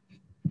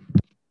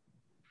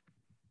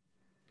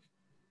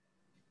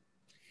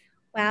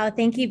 Wow,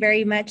 thank you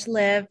very much,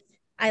 Liv.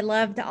 I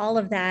loved all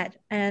of that.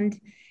 And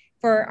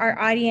for our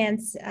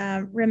audience,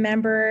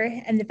 remember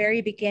in the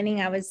very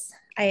beginning,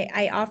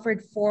 I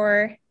offered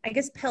 4,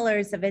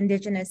 pillars of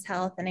Indigenous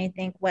health. And I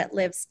think what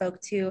Liv spoke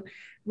to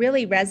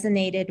really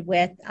resonated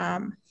with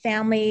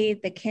family,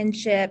 the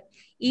kinship,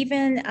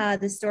 even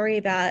the story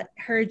about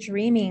her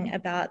dreaming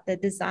about the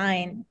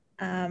design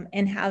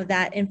and how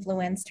that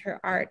influenced her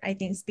art, I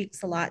think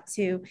speaks a lot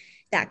to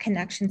that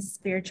connection to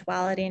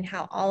spirituality and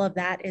how all of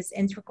that is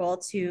integral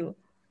to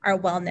our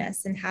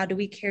wellness, and how do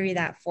we carry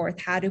that forth?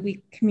 How do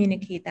we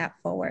communicate that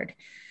forward?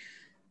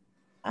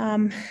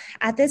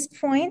 At this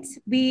point,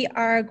 we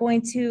are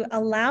going to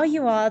allow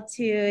you all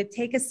to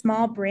take a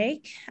small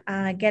break,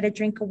 get a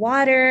drink of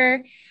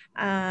water,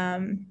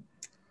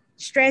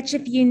 stretch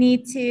if you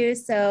need to.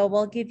 So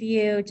we'll give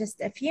you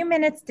just a few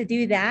minutes to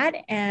do that.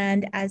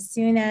 And as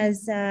soon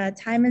as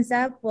time is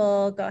up,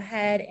 we'll go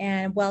ahead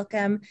and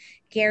welcome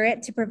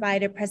Garrett to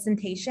provide a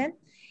presentation.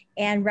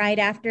 And right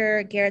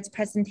after Garrett's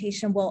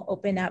presentation, we'll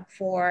open up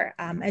for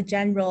a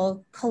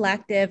general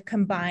collective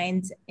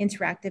combined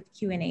interactive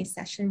Q&A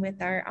session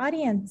with our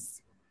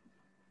audience.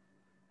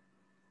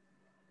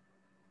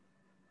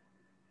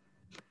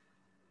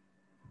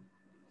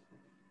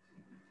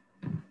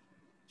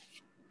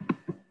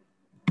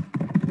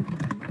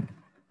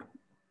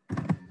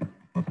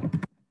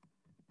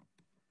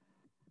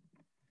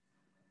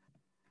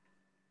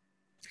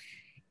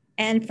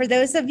 And for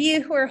those of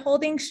you who are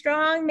holding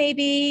strong,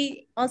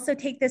 maybe also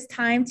take this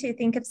time to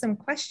think of some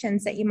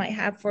questions that you might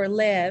have for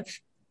Liv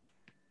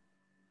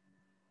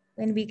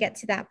when we get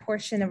to that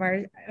portion of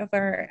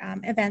our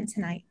event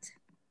tonight.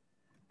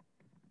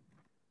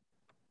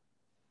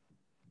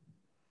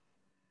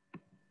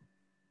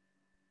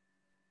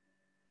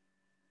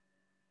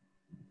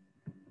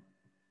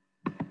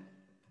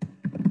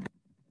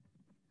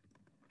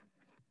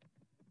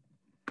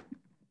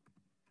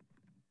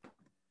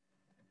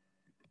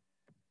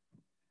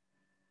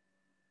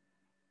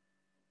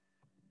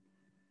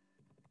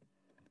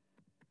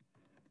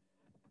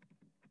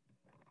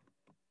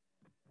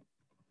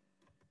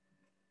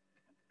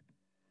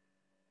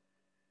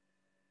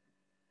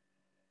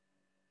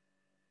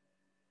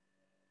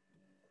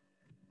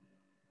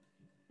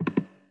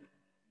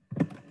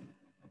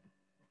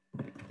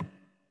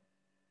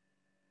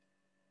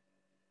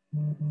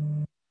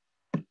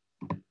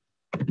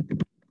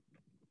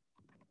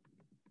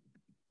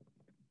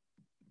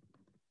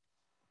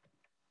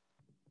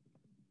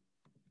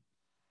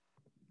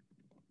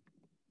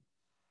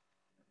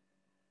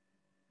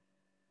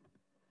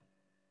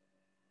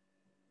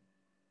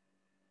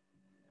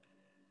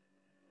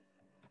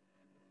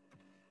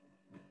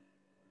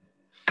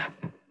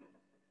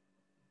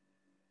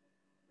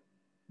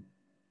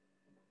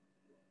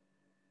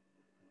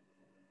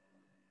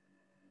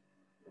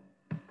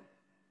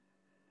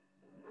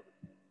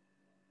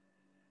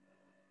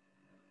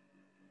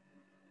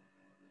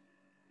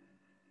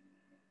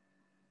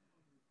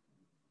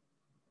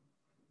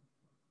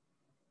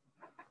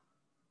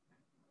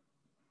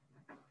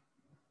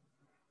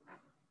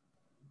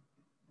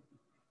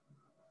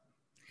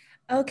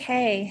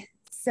 Okay,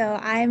 so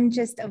I'm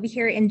just over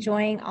here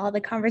enjoying all the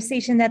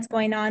conversation that's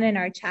going on in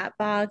our chat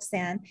box,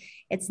 and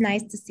it's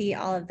nice to see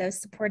all of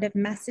those supportive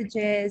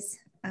messages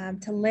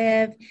to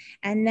Liv.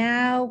 And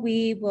now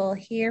we will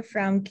hear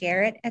from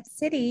Garrett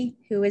Etsitty,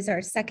 who is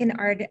our second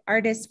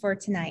artist for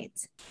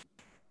tonight.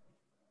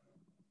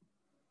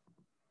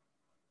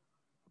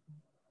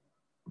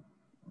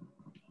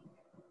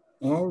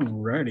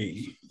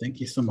 Alrighty, thank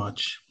you so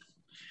much.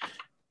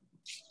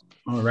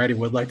 Alrighty,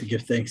 would like to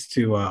give thanks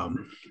to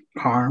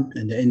Harm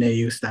and the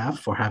NAU staff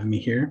for having me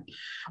here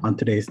on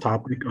today's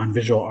topic on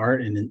visual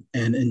art and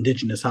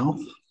Indigenous health.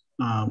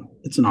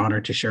 It's an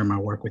honor to share my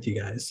work with you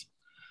guys.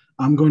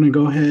 I'm going to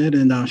go ahead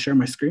and share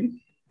my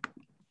screen.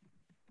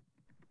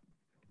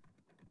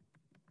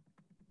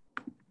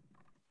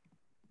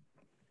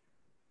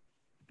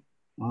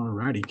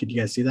 Alrighty, could you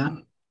guys see that?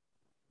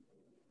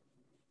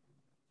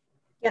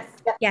 Yes.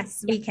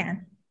 Yes, we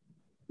can.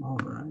 All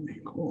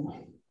right,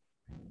 cool.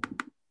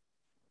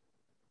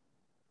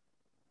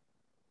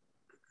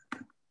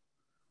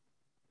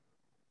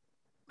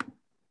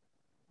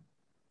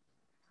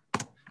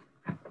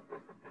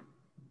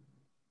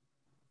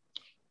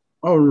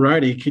 All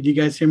righty, could you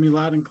guys hear me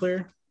loud and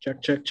clear?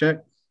 Check, check,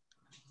 check.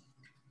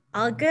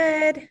 All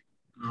good.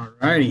 All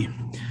righty.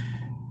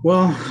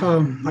 Well,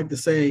 I'd like to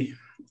say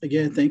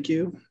again, thank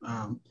you.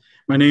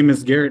 My name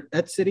is Garrett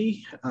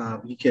Etsitty.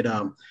 You could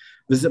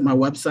visit my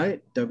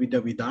website,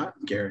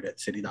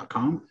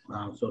 www.garrettetsitty.com.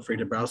 Feel free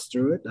to browse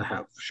through it. I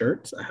have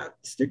shirts, I have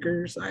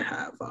stickers, I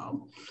have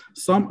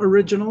some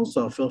originals,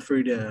 so feel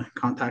free to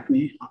contact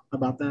me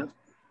about that.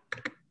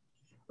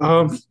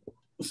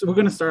 So we're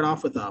going to start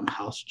off with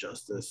house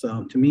justice.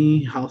 To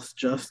me, house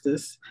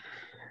justice,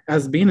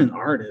 as being an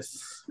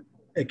artist,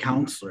 a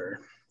counselor,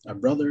 a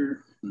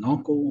brother, an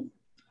uncle,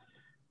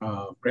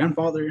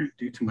 grandfather,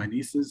 due to my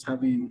nieces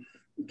having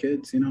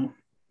kids, you know,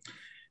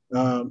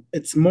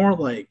 it's more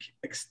like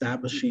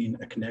establishing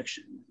a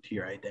connection to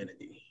your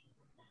identity,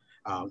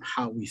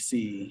 how we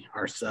see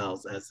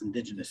ourselves as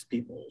Indigenous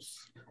people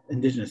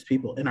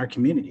in our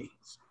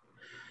communities.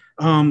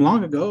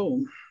 Long ago,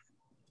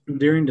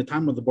 during the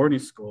time of the boarding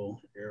school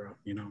era,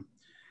 you know,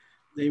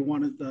 they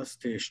wanted us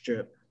to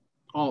strip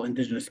all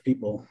Indigenous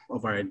people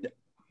of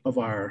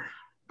our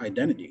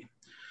identity.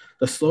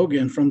 The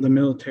slogan from the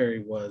military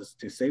was,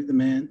 to save the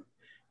man,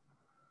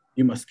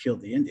 you must kill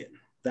the Indian.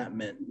 That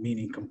meant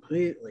meaning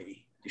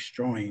completely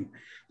destroying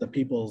the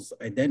people's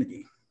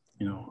identity,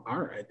 you know,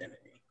 our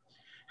identity.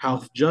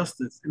 Health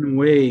justice, in a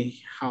way,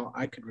 how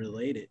I could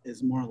relate it,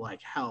 is more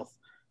like health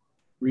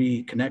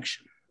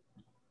reconnection.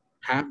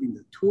 Having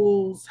the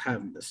tools,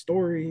 having the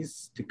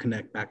stories to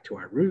connect back to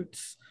our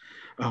roots,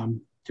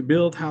 to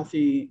build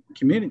healthy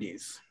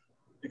communities,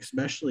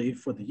 especially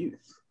for the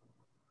youth,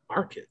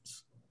 our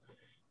kids,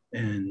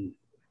 and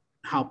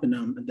helping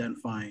them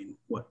identifying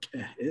what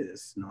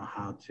is, you know,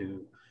 how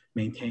to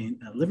maintain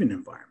a living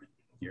environment,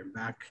 your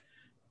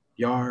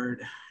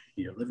backyard,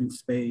 your living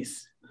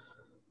space.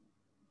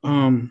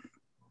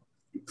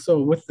 So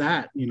with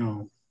that, you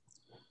know,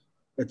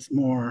 it's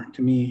more,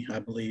 to me, I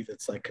believe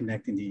it's like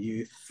connecting the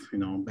youth, you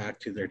know, back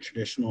to their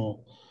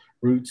traditional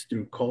roots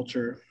through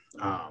culture,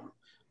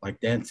 like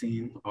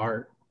dancing,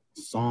 art,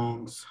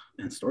 songs,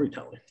 and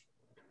storytelling.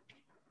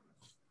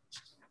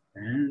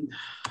 And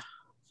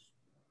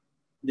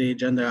the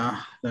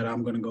agenda that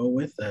I'm going to go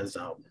with is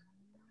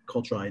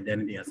cultural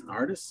identity as an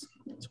artist.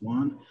 That's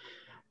one.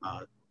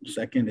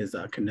 Second is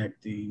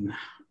connecting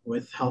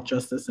with health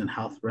justice and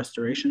health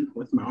restoration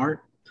with my art.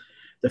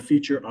 The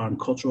feature on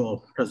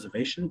cultural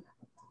preservation,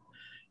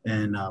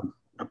 and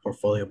a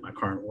portfolio of my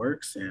current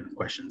works and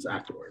questions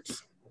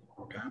afterwards.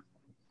 Okay.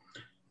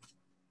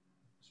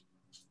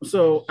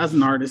 So as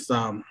an artist,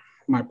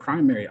 my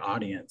primary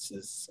audience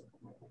has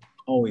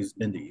always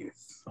been the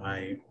youth.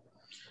 I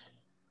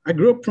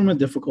grew up from a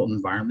difficult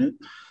environment.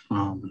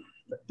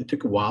 It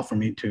took a while for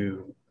me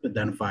to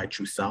identify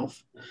true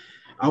self.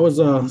 I was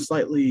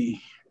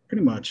slightly,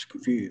 pretty much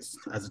confused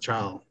as a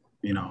child,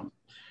 you know,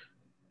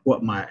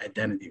 what my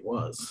identity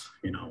was.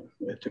 You know,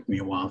 it took me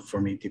a while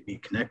for me to be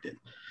connected.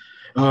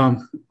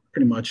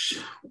 Pretty much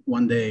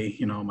one day,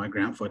 you know, my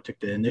grandfather took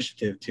the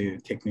initiative to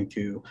take me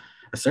to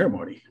a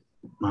ceremony,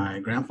 my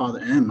grandfather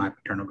and my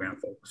paternal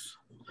grandfolks.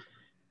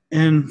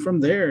 And from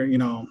there, you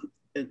know,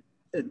 it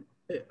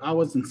I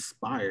was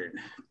inspired,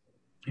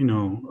 you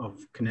know,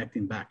 of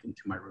connecting back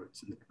into my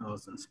roots. And I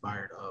was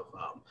inspired of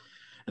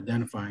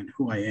identifying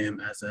who I am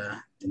as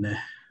a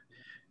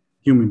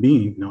human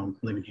being, you know,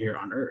 living here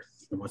on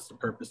Earth. And what's the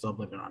purpose of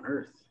living on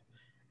Earth?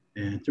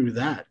 And through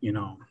that, you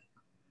know,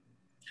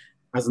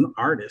 as an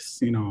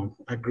artist, you know,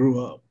 I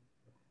grew up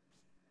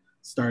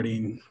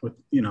starting with,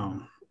 you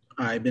know,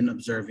 I've been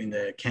observing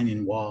the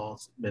canyon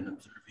walls, been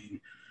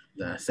observing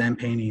the sand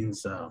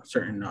paintings,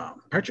 certain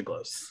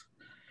petroglyphs.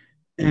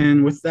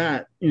 And with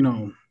that, you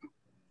know,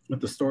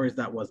 with the stories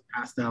that was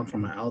passed down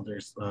from my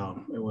elders,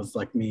 it was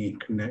like me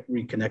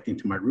reconnecting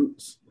to my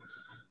roots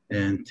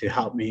and to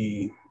help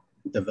me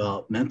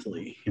develop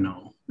mentally, you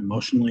know,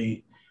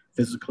 emotionally,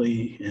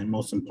 physically, and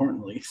most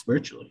importantly,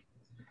 spiritually.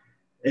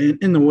 And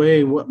in the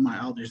way, what my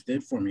elders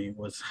did for me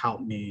was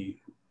help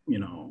me, you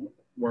know,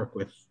 work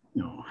with,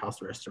 you know,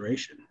 house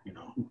restoration, you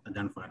know,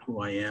 identifying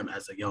who I am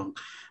as a young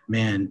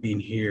man being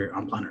here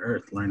on planet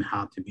Earth, learning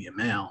how to be a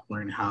male,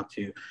 learning how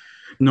to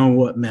know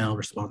what male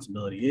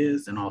responsibility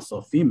is and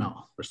also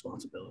female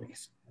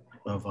responsibilities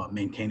of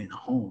maintaining a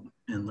home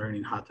and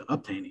learning how to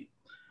obtain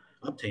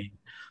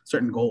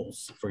certain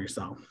goals for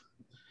yourself.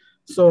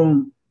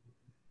 So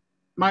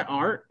my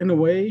art, in a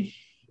way,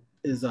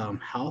 is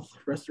health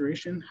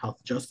restoration,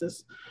 health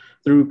justice,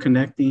 through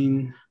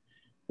connecting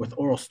with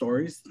oral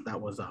stories that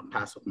was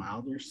passed with my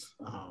elders.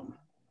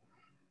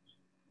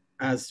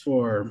 As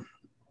for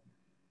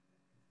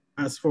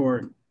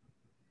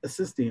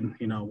assisting,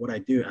 you know, what I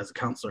do as a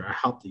counselor, I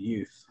help the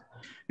youth,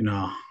 you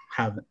know,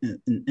 have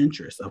an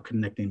interest of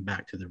connecting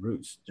back to the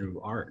roots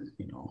through art.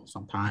 You know,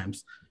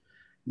 sometimes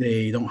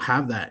they don't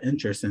have that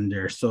interest and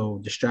they're so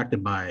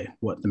distracted by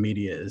what the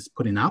media is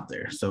putting out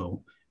there.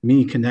 So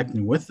me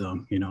connecting with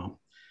them, you know,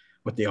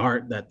 with the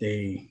art that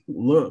they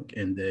look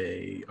and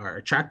they are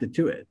attracted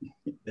to it,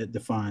 it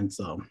defines,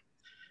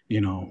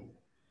 you know,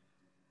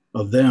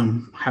 of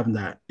them having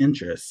that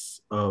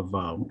interest of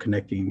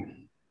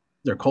connecting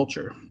their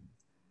culture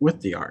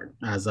with the art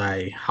as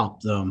I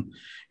help them,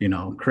 you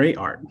know, create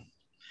art.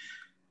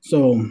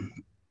 So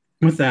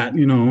with that,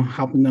 you know,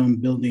 helping them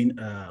building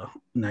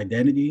an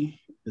identity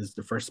is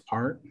the first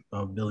part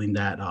of building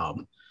that,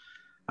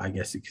 I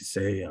guess you could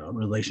say,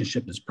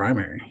 relationship is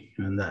primary.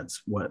 And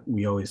that's what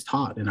we always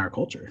taught in our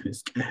culture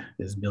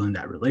is building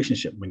that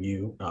relationship when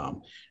you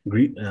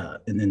greet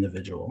an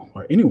individual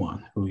or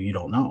anyone who you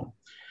don't know.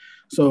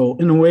 So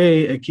in a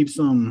way, it keeps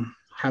them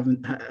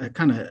it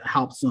kind of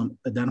helps them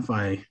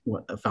identify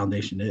what a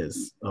foundation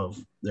is of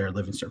their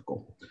living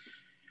circle.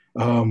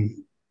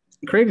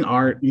 Creating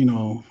art, you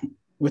know,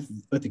 with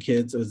the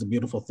kids is a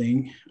beautiful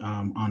thing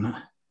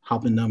on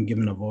helping them,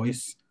 giving a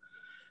voice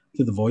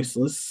to the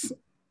voiceless,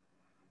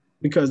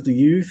 because the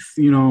youth,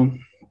 you know,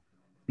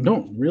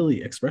 don't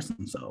really express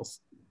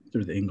themselves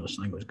through the English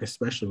language,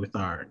 especially with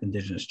our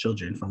Indigenous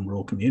children from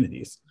rural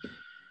communities.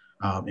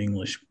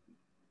 English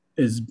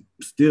is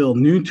still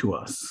new to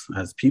us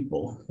as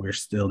people. We're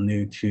still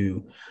new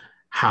to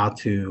how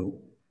to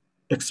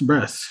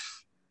express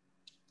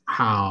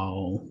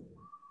how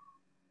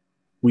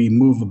we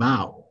move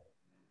about,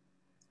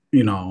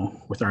 you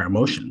know, with our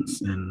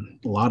emotions. And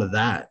a lot of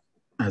that,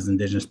 as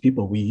Indigenous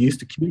people, we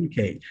used to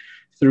communicate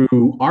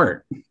through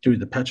art, through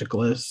the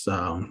petroglyphs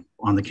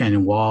on the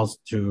canyon walls,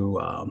 through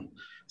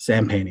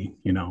sand painting.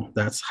 You know,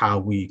 that's how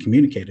we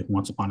communicated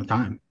once upon a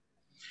time.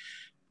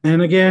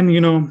 And again,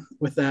 you know,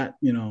 with that,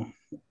 you know,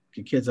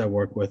 the kids I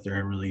work with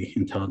are really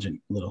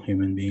intelligent little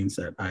human beings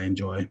that I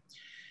enjoy.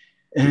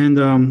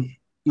 And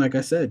like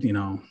I said, you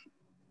know,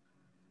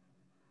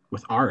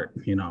 with art,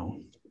 you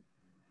know,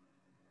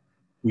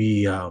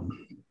 we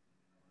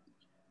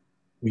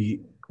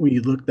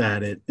looked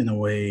at it in a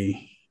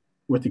way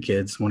with the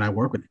kids when I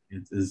work with the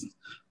kids is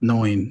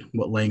knowing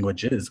what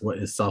language is, what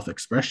is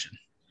self-expression.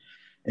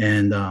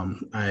 And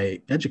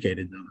I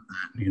educated them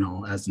that, you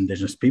know, as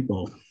Indigenous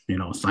people, you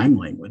know, sign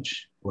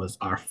language was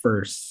our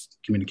first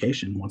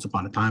communication once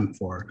upon a time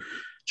for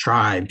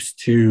tribes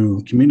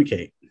to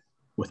communicate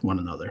with one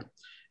another.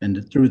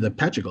 And through the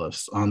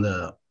petroglyphs on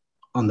the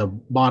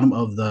bottom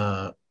of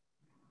the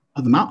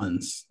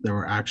mountains, there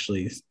were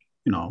actually,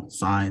 you know,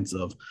 signs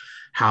of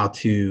how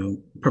to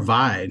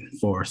provide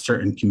for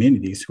certain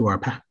communities who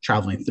are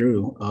traveling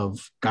through,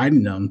 of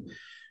guiding them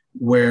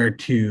where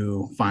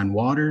to find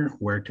water,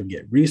 where to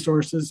get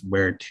resources,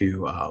 where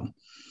to,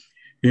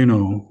 you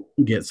know,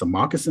 get some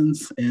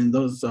moccasins. And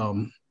those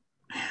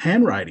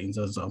handwritings,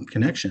 those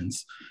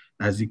connections,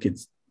 as you could,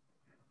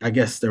 I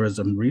guess there was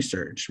some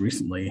research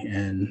recently,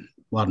 and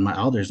a lot of my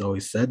elders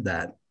always said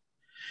that,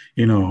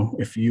 you know,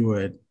 if you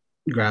would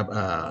grab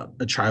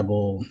a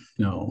tribal,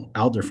 you know,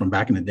 elder from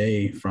back in the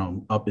day,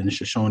 from up in the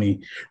Shoshone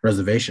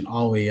Reservation,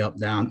 all the way up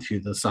down to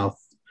the South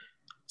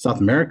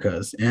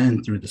Americas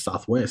and through the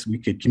Southwest, we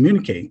could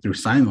communicate through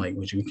sign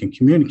language. We can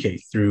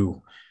communicate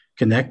through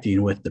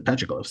connecting with the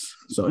petroglyphs.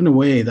 So in a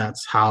way,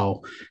 that's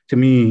how, to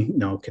me, you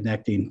know,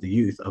 connecting the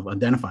youth of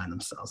identifying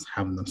themselves,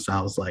 having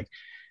themselves like,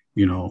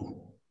 you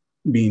know,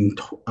 being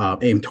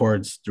aimed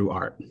towards through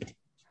art.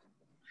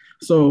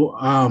 So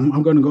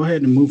I'm going to go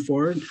ahead and move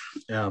forward,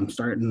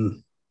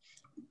 starting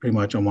pretty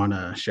much I want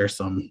to share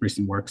some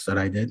recent works that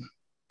I did.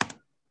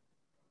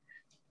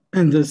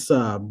 And this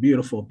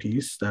beautiful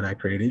piece that I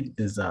created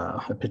is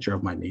a picture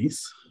of my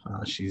niece.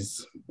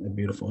 She's a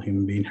beautiful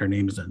human being. Her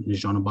name is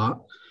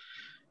Nijonabat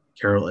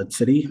Carol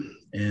Etsitty,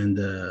 and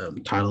the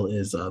title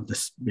is The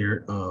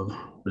Spirit of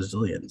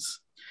Resilience.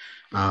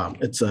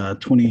 It's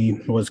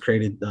was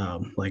created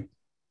like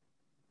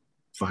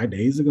 5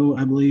 days ago,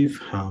 I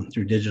believe,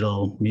 through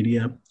digital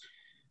media.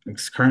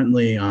 It's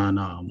currently on,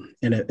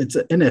 and it's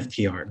an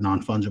NFT art,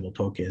 non-fungible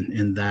token,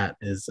 and that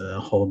is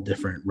a whole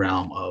different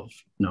realm of,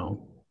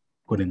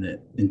 putting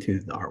it into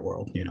the art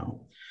world,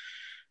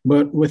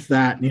 But with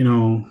that,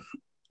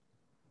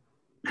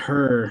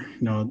 her,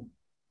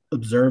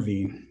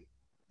 observing,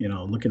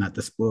 looking at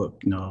this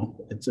book,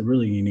 it's a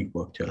really unique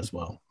book too as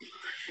well.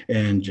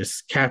 And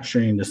just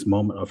capturing this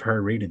moment of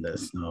her reading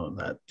this,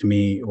 that to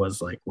me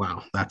was like,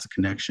 wow, that's a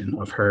connection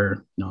of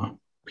her,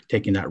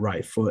 taking that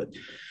right foot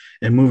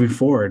and moving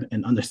forward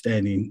and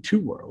understanding two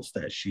worlds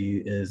that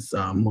she is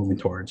moving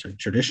towards, a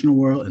traditional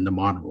world and the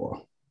modern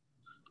world.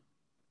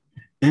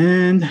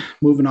 And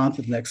moving on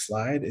to the next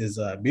slide is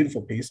a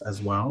beautiful piece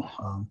as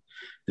well.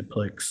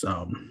 Depicts,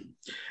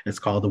 it's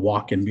called The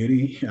Walk in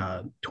Beauty,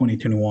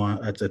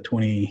 2021. That's a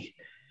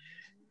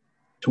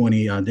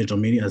 2020 digital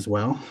media as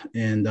well.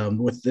 And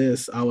with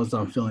this, I was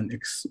feeling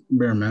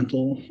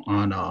experimental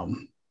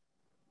on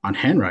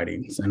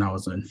handwritings, and I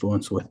was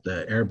influenced with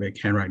the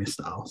Arabic handwriting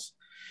styles.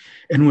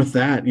 And with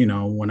that,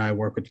 when I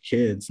work with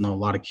kids, a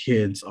lot of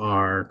kids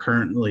are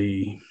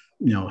currently,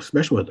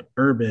 especially with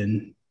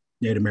urban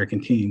Native American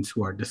teens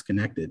who are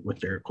disconnected with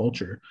their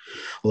culture.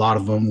 A lot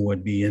of them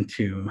would be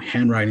into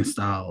handwriting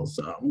styles,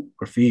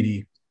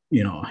 graffiti,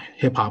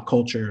 hip hop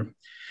culture,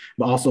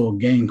 but also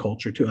gang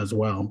culture too as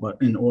well.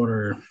 But in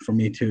order for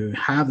me to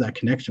have that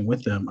connection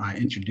with them, I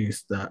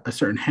introduced a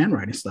certain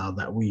handwriting style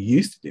that we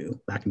used to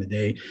do back in the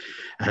day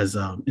as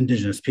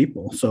Indigenous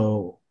people.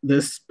 So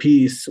this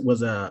piece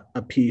was a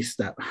piece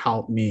that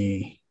helped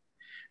me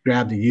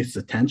grab the youth's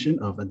attention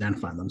of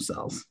identifying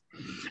themselves.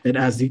 And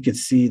as you can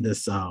see,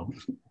 this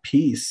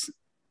piece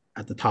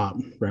at the top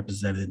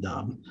represented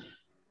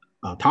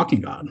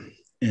Talking God.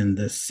 And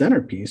this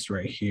centerpiece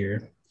right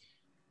here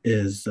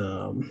is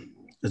a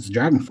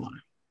dragonfly.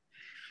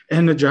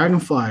 And the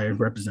dragonfly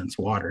represents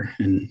water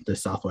in the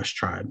Southwest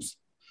tribes.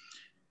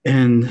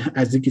 And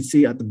as you can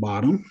see at the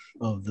bottom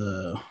of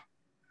the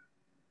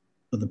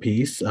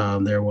piece,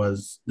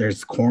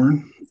 there's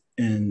corn,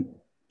 and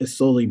it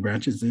slowly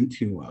branches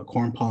into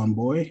corn pollen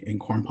boy and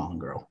corn pollen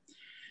girl.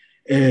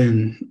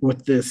 And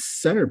with this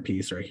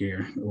centerpiece right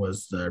here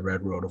was the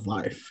red road of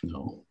life,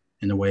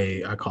 in the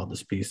way I call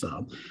this piece,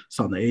 knowing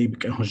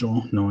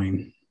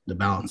the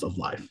balance of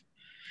life.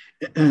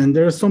 And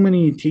there are so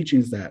many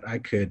teachings that I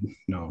could,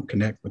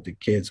 connect with the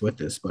kids with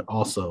this, but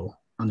also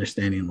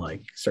understanding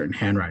like certain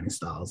handwriting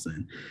styles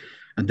and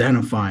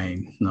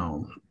identifying,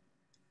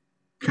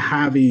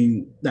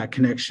 having that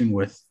connection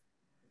with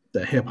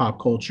the hip hop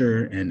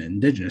culture and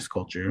Indigenous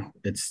culture.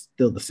 It's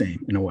still the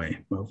same in a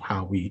way of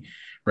how we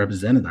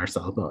represented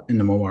ourselves, but in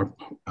the more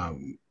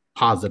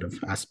positive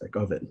aspect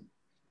of it.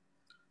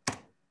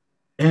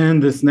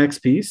 And this next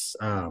piece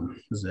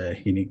is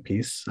a unique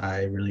piece.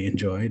 I really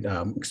enjoyed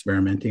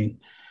experimenting.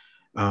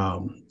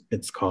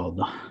 It's called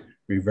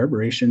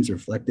Reverberations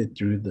Reflected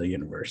Through the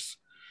Universe.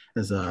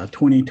 As a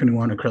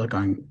 2021 acrylic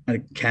on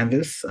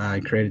canvas,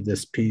 I created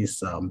this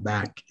piece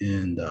back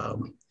in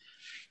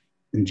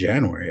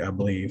January, I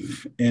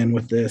believe. And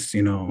with this,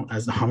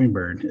 as the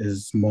hummingbird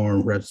is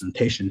more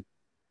representation,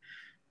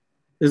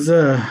 it's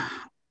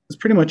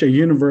pretty much a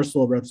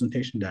universal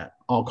representation that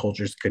all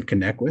cultures could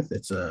connect with.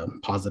 It's a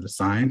positive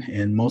sign.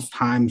 And most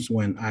times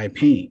when I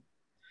paint,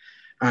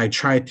 I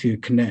try to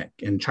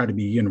connect and try to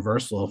be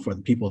universal for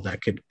the people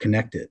that could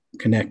connect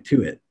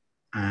to it.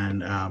 And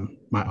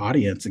my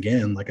audience,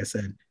 again, like I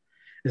said,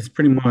 is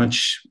pretty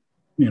much,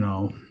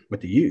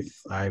 with the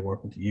youth. I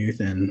work with the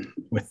youth, and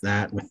with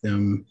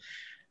them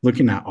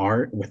looking at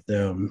art, with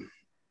them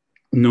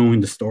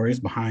knowing the stories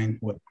behind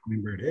what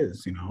hummingbird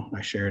is.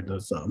 I shared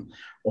those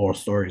oral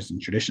stories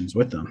and traditions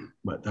with them.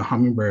 But the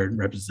hummingbird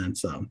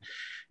represents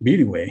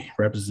beauty way,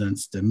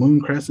 represents the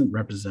moon crescent,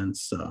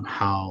 represents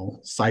how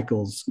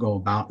cycles go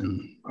about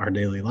in our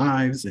daily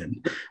lives,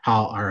 and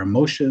how our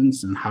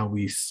emotions and how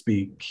we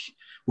speak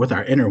with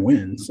our inner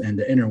winds. And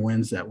the inner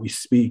winds that we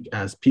speak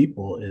as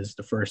people is,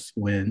 the first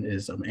wind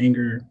is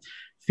anger,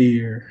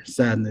 fear,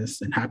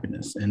 sadness, and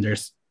happiness. And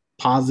there's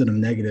positive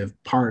and negative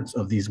parts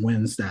of these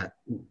winds that,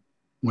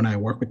 when I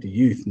work with the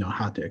youth, know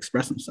how to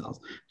express themselves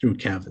through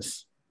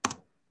canvas.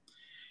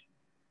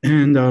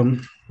 And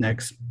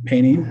next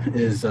painting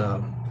is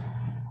a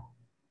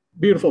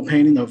beautiful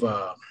painting of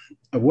a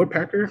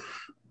woodpecker.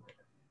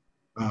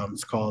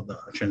 It's called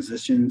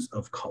Transition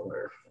of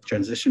Color.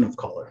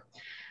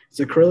 It's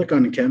acrylic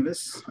on the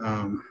canvas.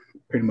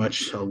 Pretty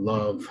much I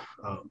love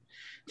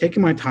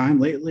taking my time.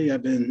 Lately,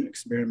 I've been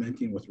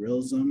experimenting with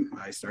realism.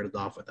 I started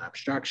off with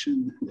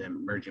abstraction,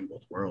 then merging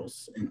both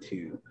worlds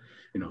into,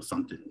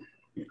 something.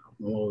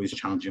 I'm always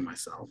challenging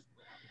myself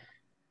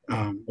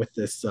with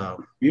this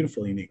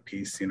beautiful, unique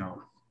piece.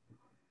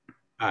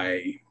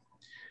 I,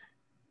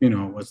 you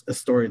know, was a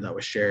story that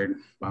was shared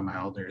by my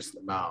elders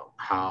about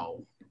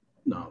how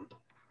the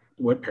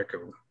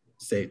woodpecker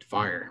saved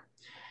fire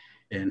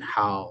and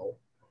how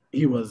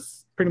he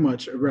was pretty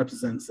much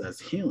represents as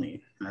healing,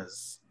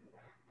 as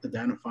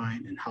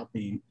identifying and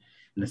helping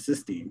and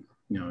assisting,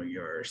 you know,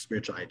 your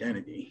spiritual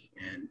identity.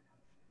 And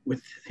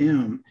with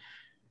him,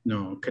 you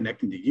know,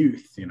 connecting the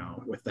youth, you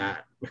know, with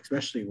that,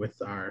 especially with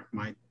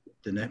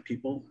the Net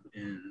people.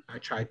 And I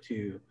try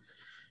to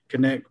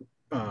connect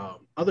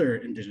other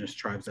indigenous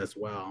tribes as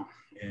well.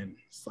 And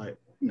it's like,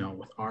 you know,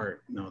 with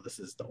art, you know, this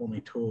is the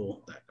only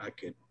tool that I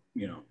could,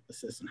 you know,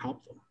 assist and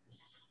help them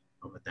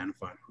of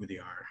identifying who they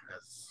are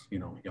as, you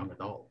know, young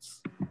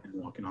adults and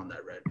walking on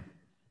that red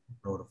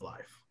road of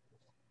life.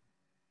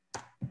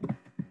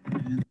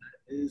 And that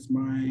is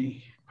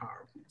my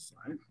PowerPoint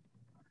slide.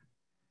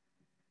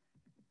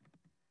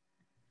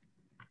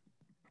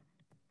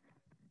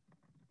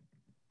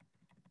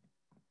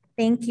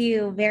 Thank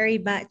you very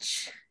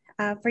much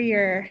for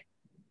your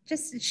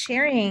just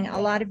sharing a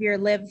lot of your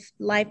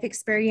life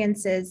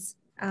experiences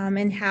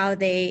and how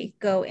they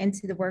go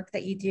into the work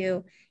that you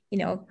do. You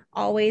know,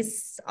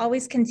 always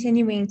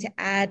continuing to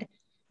add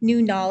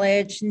new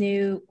knowledge,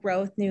 new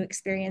growth, new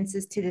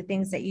experiences to the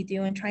things that you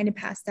do, and trying to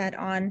pass that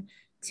on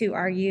to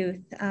our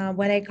youth.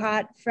 What I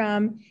got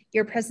from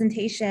your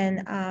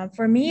presentation,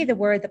 for me, the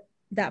word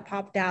that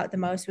popped out the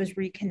most was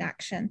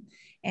reconnection.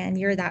 And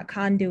you're that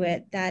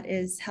conduit that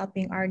is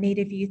helping our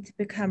Native youth to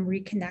become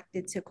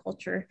reconnected to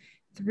culture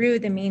through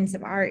the means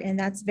of art. And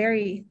that's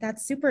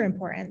super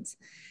important.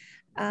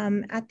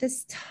 At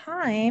this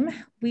time,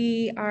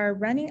 we are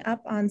running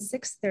up on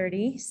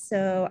 6:30.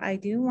 So I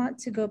do want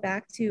to go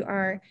back to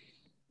our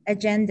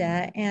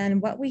agenda.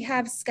 And what we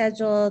have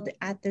scheduled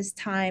at this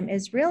time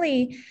is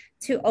really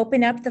to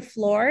open up the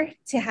floor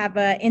to have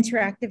an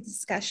interactive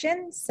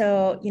discussion.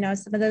 So, you know,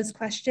 some of those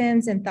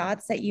questions and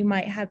thoughts that you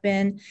might have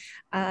been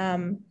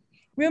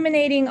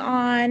ruminating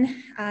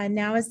on,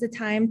 now is the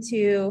time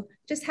to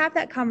just have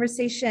that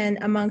conversation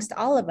amongst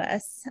all of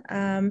us.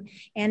 And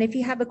if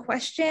you have a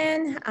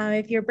question,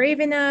 if you're brave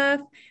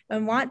enough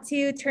and want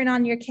to turn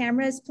on your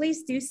cameras,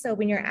 please do so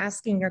when you're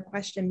asking your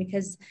question,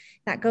 because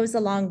that goes a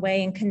long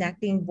way in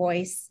connecting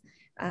voice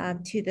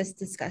to this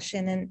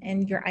discussion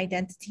and your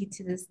identity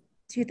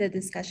to the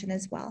discussion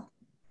as well.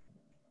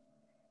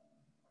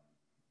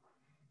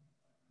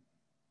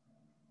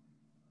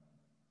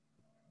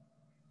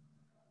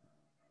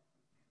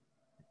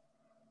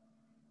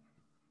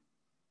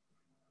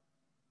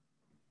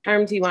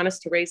 Carm, do you want us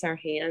to raise our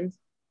hand?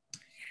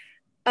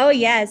 Oh,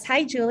 yes.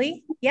 Hi,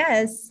 Julie.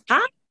 Yes.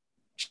 Hi.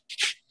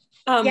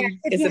 Yeah,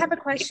 if you have a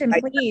question,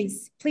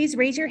 please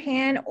raise your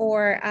hand,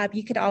 or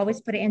you could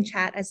always put it in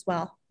chat as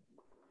well.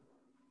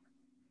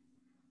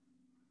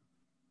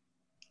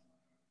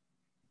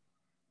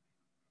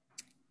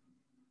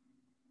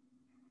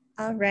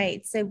 All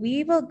right, so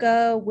we will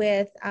go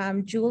with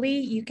Julie.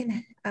 You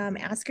can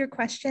ask your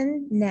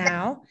question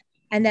now,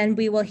 and then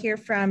we will hear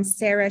from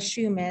Sarah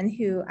Schumann,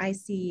 who I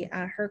see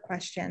her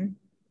question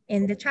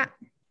in the chat.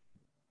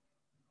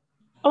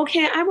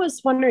 Okay, I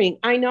was wondering,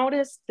 I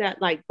noticed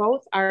that like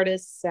both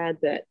artists said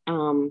that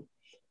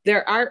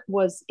their art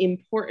was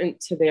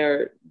important to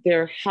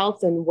their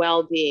health and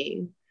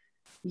well-being.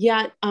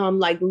 Yet,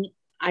 like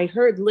I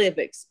heard Liv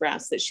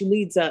express that she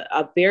leads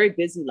a very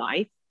busy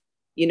life.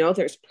 You know,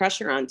 there's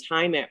pressure on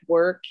time at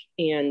work,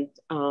 and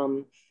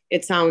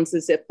it sounds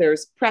as if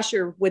there's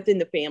pressure within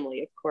the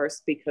family, of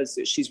course, because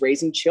she's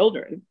raising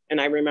children.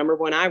 And I remember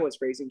when I was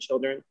raising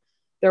children,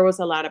 there was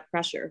a lot of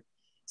pressure.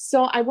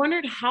 So I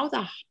wondered how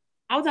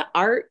the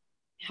art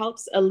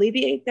helps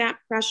alleviate that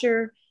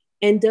pressure,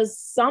 and does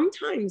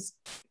sometimes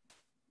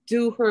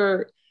do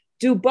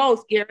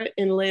both Garrett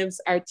and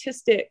Liv's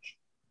artistic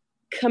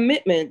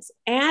commitments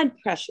add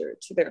pressure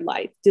to their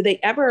life? Do they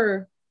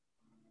ever,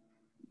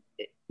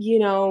 you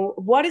know,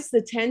 what is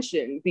the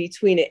tension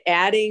between it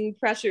adding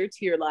pressure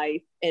to your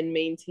life and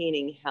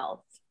maintaining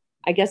health?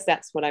 I guess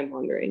that's what I'm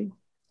wondering.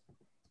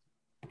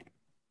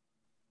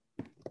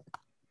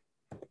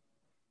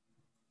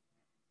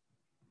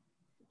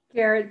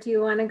 Garrett, do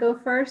you want to go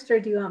first, or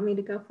do you want me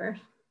to go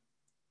first?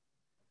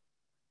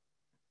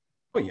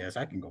 Oh, yes,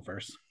 I can go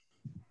first.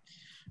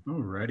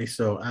 Alrighty,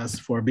 so as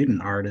for being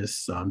an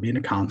artist, being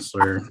a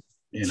counselor,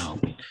 you know,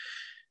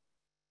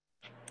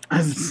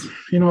 as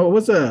you know,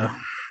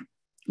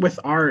 with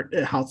art,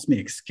 it helps me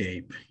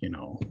escape, you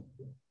know,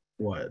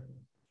 what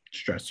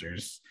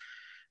stressors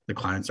the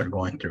clients are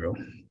going through.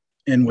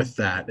 And with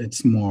that,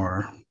 it's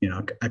more, you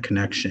know, a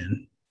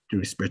connection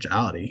through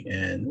spirituality.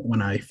 And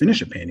when I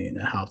finish a painting,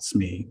 it helps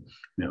me,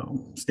 you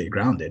know, stay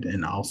grounded,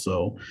 and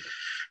also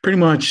pretty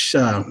much,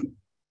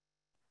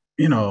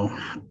 you know,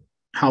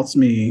 helps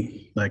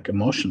me like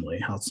emotionally,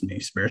 helps me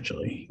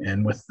spiritually.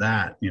 And with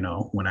that, you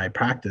know, when I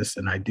practice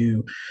and I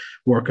do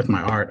work with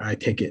my art, I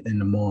take it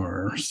in a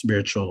more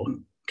spiritual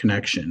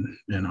connection.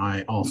 And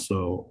I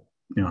also,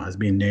 you know, as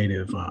being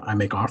Native, I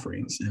make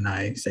offerings and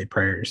I say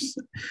prayers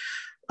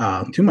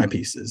to my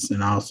pieces,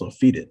 and I also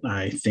feed it.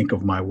 I think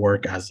of my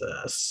work as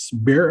a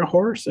spirit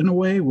horse in a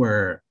way,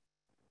 where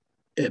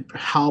it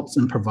helps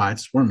and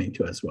provides for me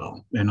too as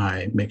well. And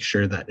I make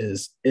sure that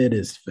it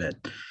is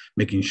fit,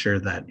 making sure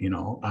that,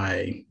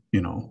 I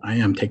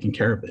am taking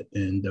care of it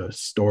in those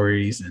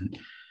stories and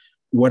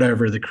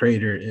whatever the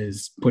creator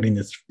is putting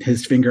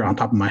his finger on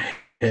top of my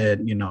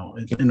head, in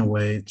a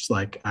way, it's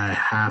like I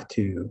have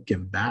to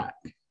give back.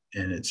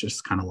 And it's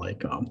just kind of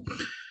like,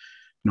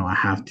 I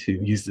have to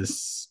use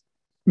this,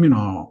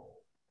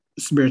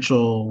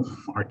 spiritual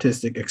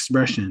artistic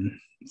expression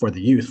for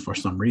the youth for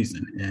some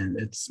reason. And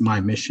it's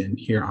my mission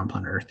here on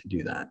planet Earth to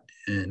do that.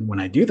 And when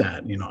I do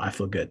that, I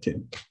feel good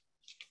too.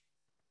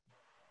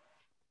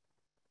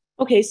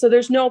 Okay, so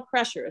there's no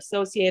pressure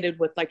associated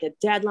with like a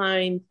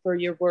deadline for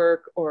your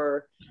work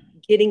or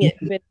getting it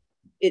fit.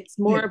 It's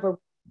more of a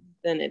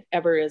than it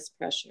ever is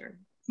pressure.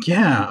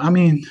 Yeah, I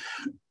mean,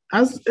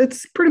 as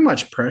it's pretty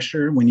much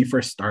pressure when you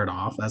first start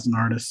off as an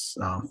artist,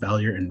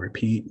 failure and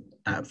repeat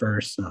at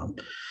first.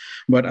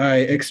 But I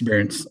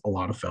experienced a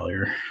lot of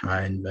failure.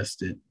 I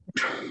invested,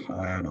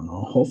 I don't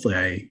know,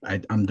 hopefully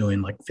I'm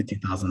doing like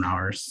 50,000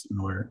 hours in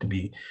order to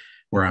be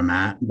where I'm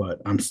at,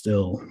 but I'm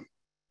still,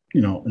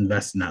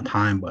 investing that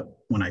time. But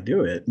when I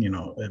do it,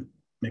 it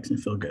makes me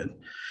feel good.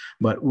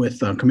 But with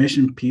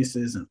commission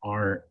pieces and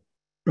art,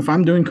 if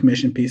I'm doing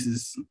commission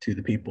pieces to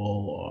the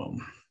people,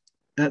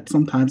 that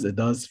sometimes it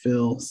does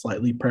feel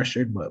slightly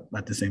pressured, but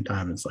at the same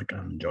time, it's like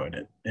I'm enjoying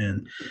it.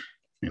 And,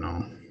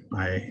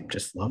 I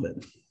just love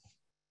it.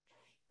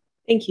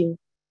 Thank you.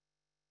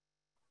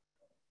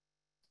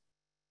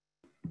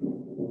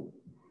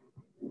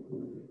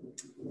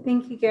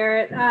 Thank you,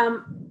 Garrett.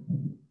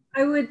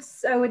 I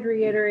would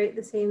reiterate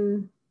the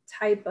same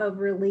type of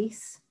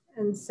release.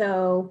 And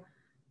so,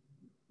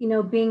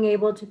 being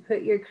able to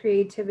put your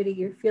creativity,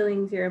 your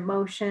feelings, your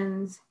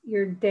emotions,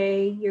 your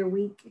day, your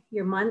week,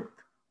 your month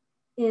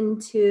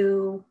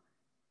into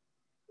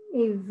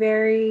a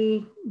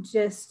very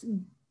just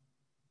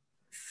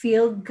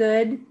feel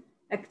good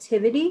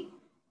activity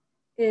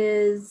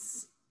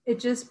it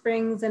just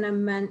brings an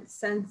immense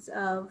sense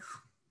of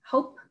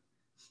hope.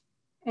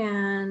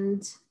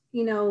 And,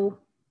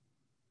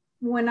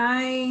 when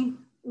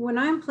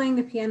I'm playing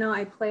the piano,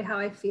 I play how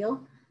I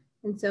feel.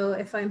 And so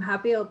if I'm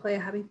happy, I'll play a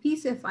happy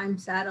piece. If I'm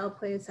sad, I'll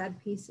play a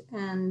sad piece.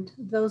 And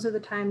those are the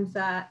times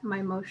that my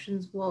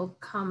emotions will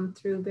come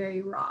through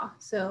very raw.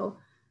 So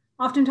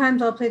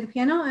oftentimes I'll play the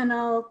piano and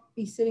I'll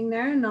be sitting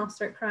there and I'll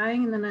start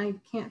crying and then I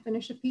can't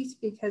finish a piece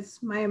because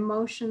my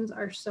emotions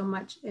are so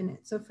much in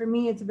it. So for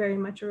me, it's very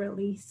much a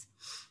release.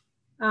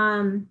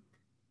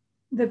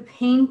 The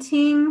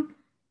painting,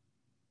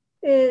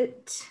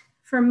 it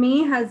for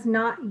me has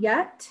not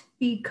yet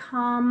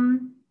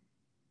become,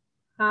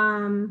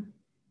 I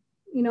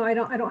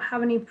don't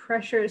have any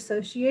pressure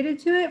associated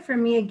to it. For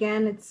me,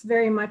 again, it's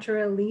very much a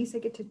release. I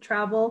get to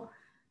travel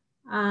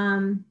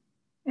and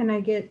I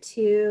get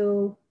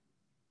to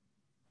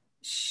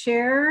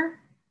share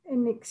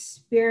an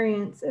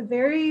experience, a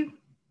very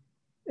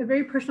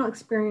personal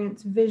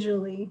experience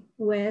visually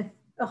with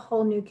a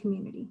whole new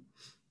community.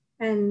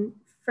 And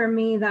for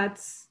me,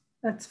 that's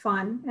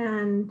fun.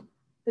 And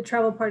the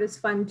travel part is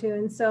fun too.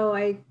 And so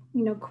I,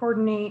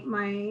 coordinate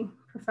my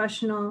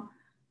professional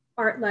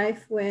art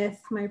life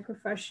with my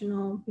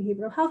professional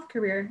behavioral health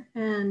career.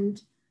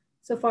 And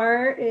so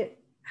far it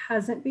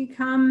hasn't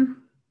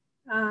become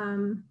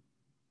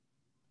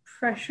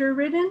pressure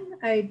ridden.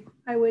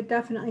 I would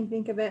definitely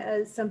think of it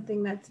as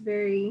something that's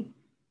very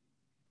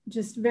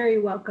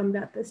welcomed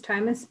at this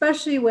time,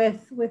 especially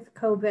with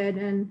COVID.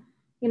 And,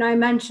 I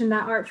mentioned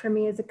that art for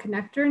me is a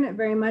connector, and it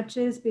very much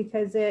is,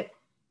 because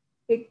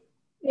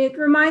it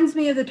reminds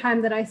me of the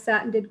time that I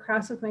sat and did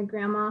crafts with my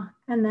grandma.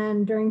 And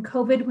then during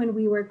COVID, when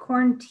we were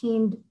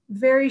quarantined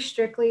very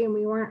strictly and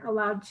we weren't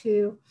allowed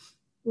to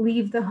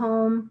leave the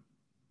home,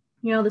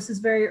 this is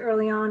very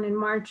early on in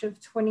March of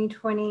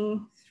 2020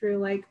 through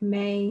like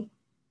May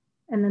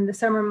and then the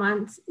summer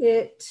months,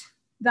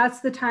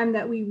 that's the time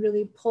that we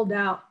really pulled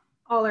out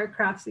all our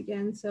crafts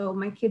again. So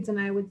my kids and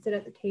I would sit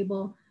at the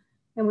table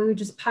and we would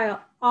just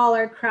pile all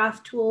our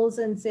craft tools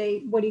and say,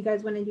 what do you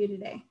guys want to do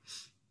today?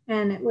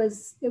 And it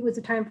was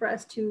a time for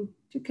us to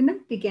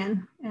connect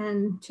again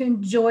and to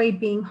enjoy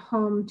being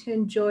home, to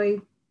enjoy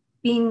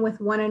being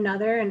with one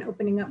another and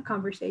opening up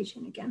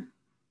conversation again.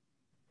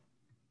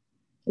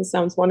 It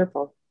sounds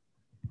wonderful.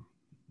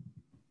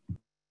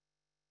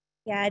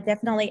 Yeah, I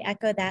definitely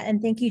echo that.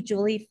 And thank you,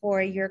 Julie,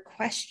 for your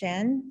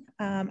question.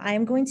 I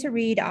am going to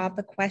read off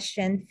a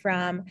question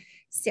from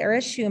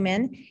Sarah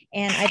Schumann,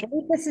 and I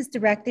believe this is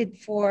directed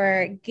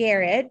for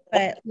Garrett,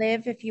 but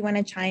Liv, if you want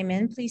to chime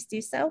in, please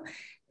do so.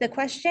 The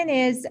question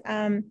is,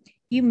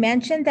 you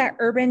mentioned that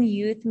urban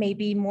youth may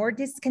be more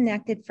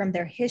disconnected from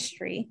their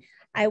history.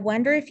 I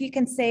wonder if you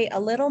can say a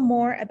little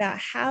more about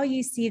how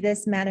you see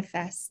this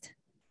manifest.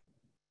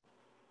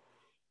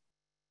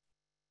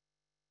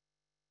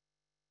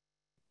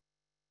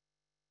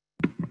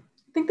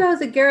 I think that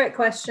was a Garrett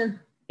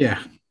question.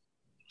 Yeah,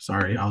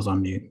 sorry, I was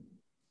on mute.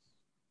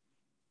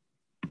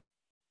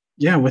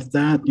 Yeah, with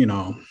that,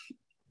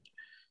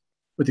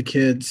 with the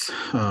kids,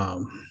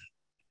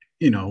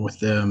 with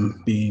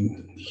them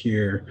being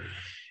here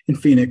in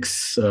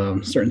Phoenix,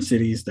 certain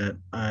cities that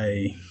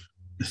I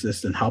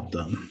assist and help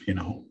them,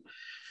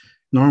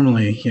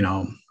 normally,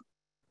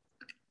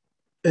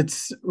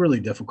 it's really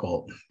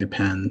difficult.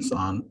 Depends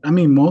on, I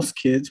mean, most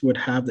kids would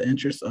have the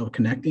interest of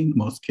connecting.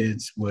 Most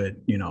kids would,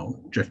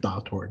 drift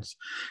off towards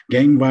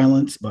gang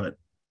violence. But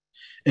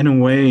in a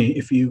way,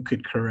 if you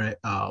could create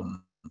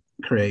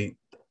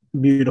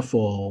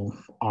beautiful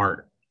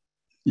art,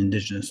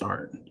 indigenous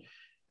art,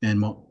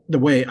 and the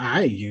way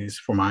I use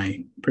for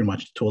my pretty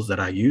much tools that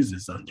I use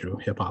is through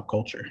hip hop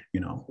culture,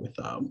 with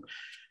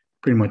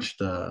pretty much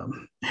the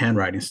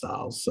handwriting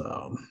styles,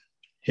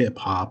 hip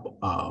hop,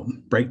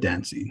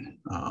 breakdancing,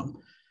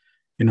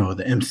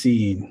 the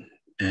MC,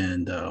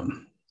 and the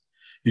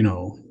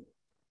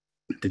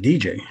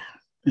DJ.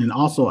 And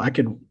also I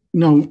could,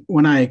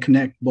 when I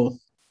connect both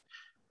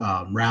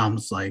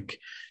realms, like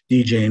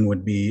DJing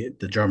would be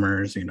the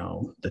drummers,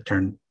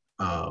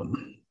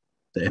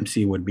 the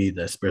MC would be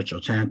the spiritual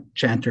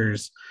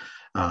chanters,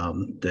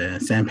 the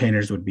sand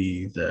painters would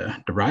be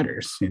the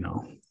writers.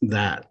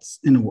 That's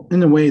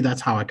in a way,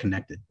 that's how I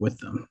connected with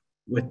them,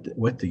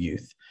 with the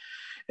youth.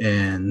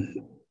 And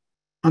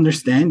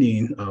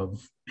understanding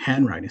of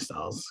handwriting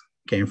styles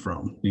came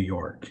from New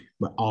York,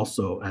 but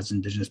also as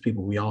Indigenous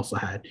people, we also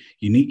had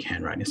unique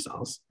handwriting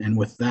styles. And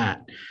with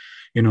that,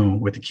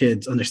 with the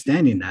kids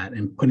understanding that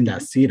and putting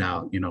that seed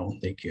out,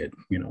 they could,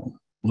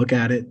 look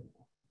at it,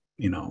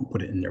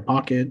 put it in their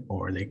pocket,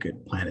 or they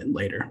could plant it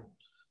later.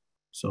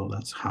 So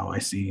that's how I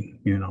see,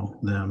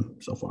 them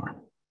so far.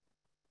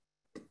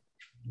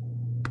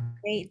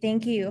 Great,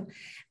 thank you.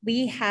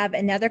 We have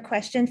another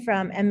question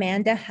from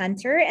Amanda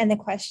Hunter, and the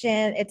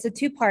question, it's a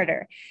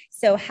two-parter.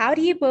 So how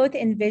do you both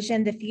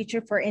envision the future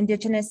for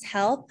Indigenous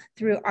health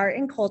through art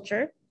and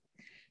culture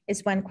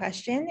is one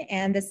question.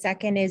 And the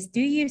second is,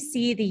 do you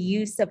see the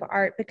use of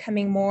art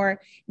becoming more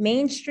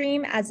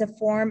mainstream as a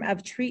form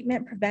of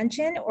treatment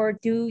prevention, or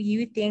do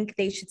you think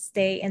they should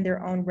stay in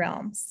their own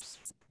realms?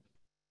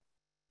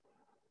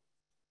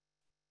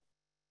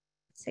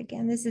 So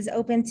again, this is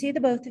open to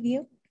the both of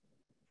you.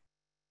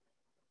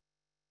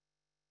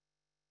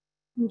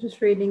 I'm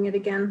just reading it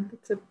again.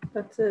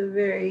 That's a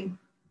very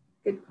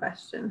good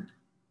question.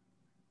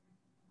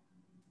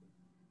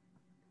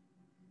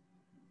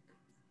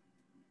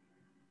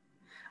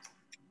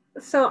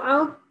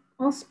 So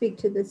I'll speak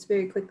to this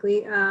very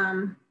quickly.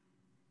 I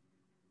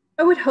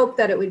would hope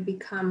that it would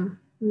become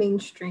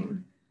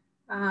mainstream.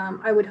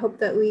 I would hope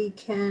that we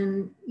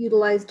can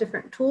utilize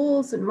different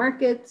tools and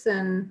markets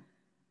and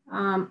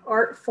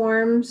art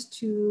forms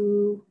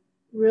to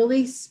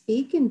really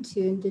speak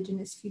into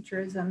Indigenous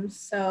futurism.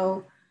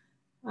 So,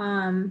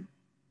 through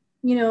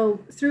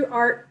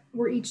art,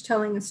 we're each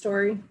telling a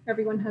story.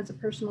 Everyone has a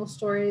personal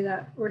story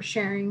that we're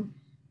sharing,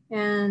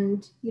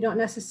 and you don't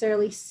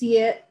necessarily see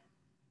it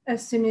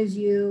as soon as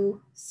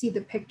you see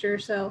the picture.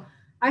 So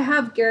I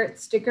have Garrett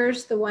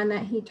stickers, the one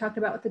that he talked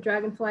about with the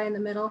dragonfly in the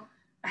middle.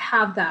 I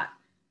have that.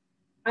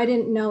 I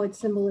didn't know its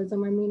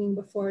symbolism or meaning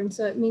before. And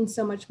so it means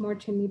so much more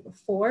to me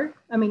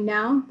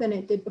now than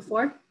it did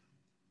before.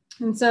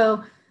 And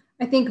so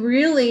I think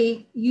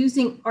really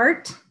using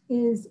art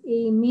is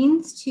a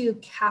means to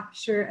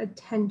capture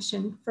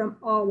attention from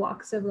all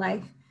walks of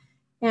life.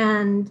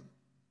 And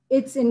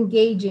it's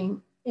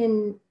engaging.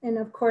 And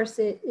of course,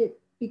 it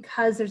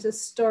because there's a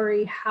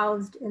story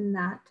housed in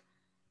that.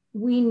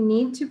 We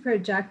need to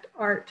project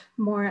art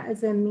more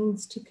as a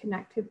means to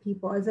connect to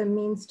people, as a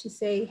means to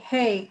say,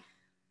 hey,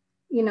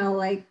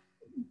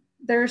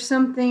 there's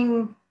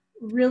something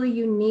really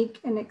unique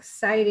and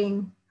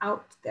exciting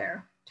out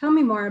there. Tell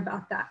me more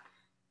about that.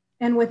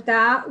 And with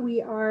that,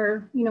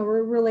 we're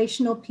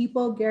relational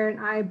people. Garrett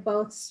and I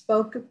both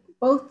spoke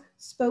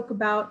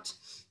about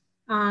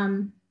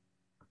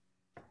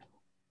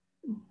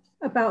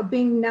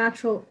being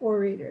natural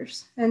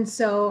orators. And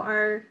so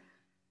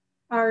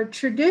our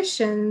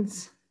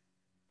traditions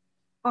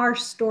are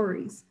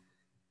stories.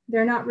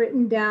 They're not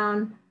written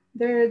down.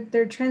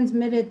 They're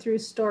transmitted through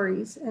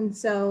stories. And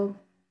so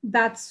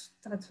that's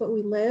what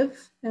we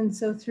live. And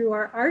so through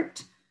our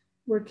art,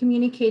 we're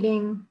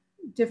communicating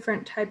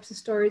different types of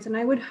stories. And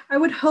I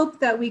would hope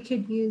that we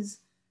could use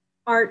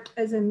art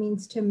as a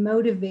means to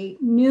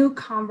motivate new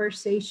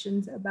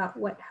conversations about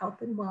what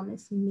health and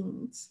wellness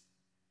means.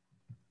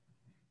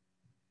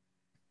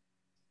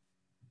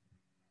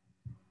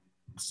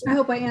 I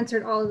hope I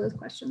answered all of those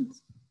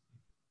questions.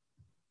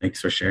 Thanks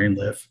for sharing,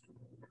 Liv.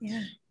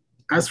 Yeah.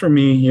 As for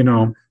me,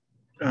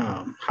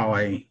 how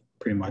I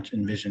pretty much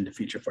envision the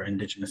future for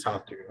Indigenous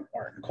health through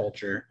art and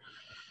culture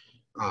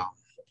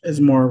is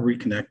more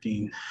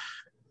reconnecting,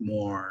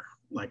 more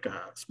like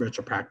a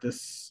spiritual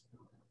practice,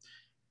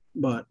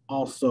 but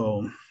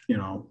also,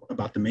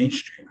 about the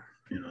mainstream,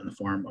 in the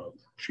form of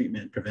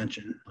treatment,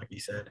 prevention, like you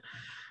said.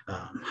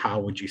 How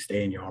would you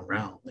stay in your own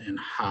realm, and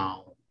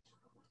how,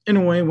 in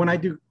a way, when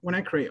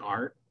I create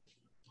art,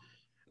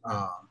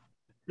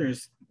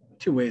 there's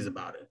two ways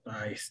about it.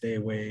 I stay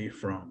away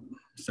from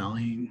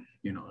selling,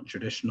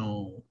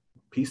 traditional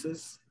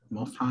pieces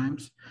most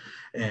times,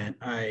 and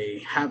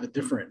I have a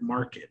different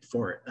market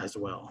for it as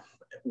well,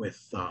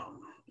 with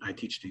I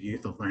teach the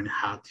youth of learning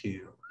how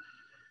to,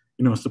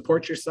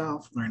 support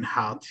yourself, learn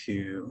how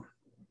to,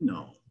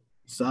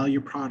 sell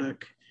your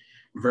product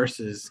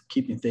versus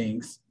keeping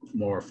things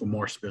for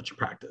more spiritual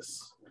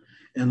practice.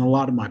 And a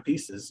lot of my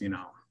pieces,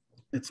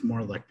 it's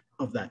more like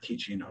of that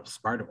teaching of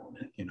Sparta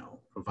woman,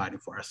 providing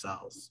for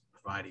ourselves,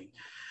 providing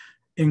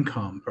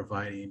income,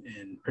 providing,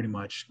 and pretty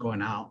much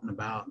going out and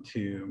about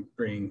to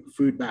bring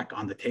food back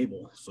on the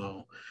table.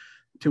 So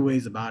two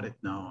ways about it.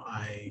 No,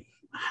 I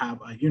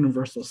have a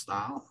universal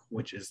style,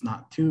 which is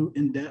not too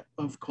in-depth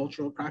of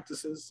cultural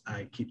practices.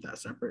 I keep that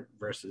separate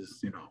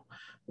versus,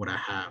 what I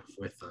have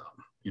with,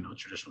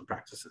 traditional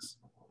practices.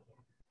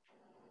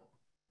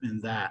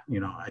 And that,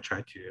 I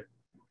try to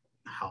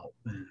help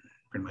and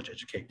pretty much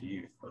educate the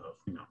youth of,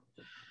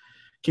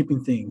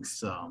 keeping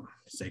things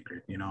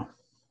sacred,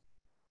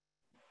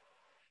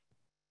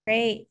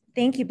 Great.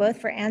 Thank you both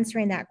for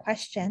answering that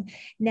question.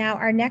 Now,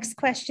 our next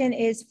question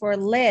is for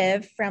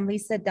Liv from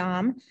Lisa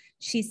Dom.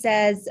 She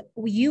says,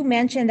 you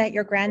mentioned that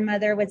your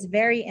grandmother was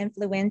very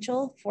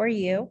influential for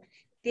you.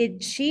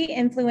 Did she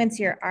influence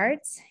your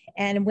arts?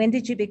 And when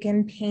did you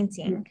begin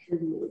painting?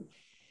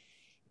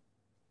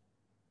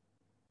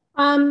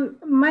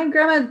 My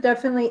grandma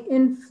definitely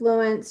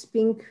influenced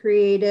being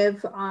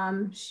creative.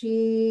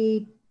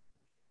 She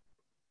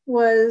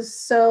was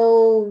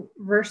so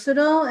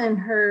versatile in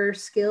her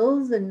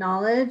skills and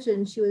knowledge,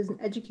 and she was an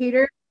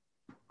educator.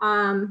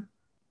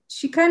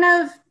 She kind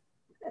of,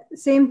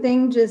 same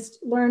thing, just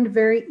learned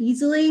very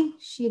easily.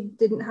 She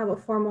didn't have a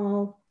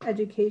formal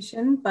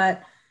education,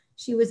 but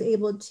she was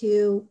able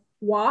to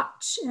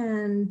watch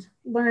and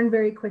learn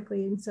very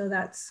quickly. And so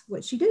that's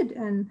what she did.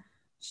 And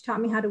she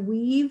taught me how to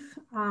weave,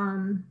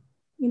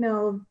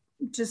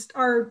 just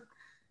art.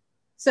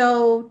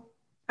 So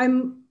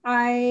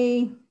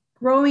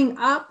growing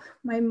up,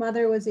 my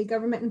mother was a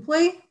government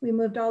employee. We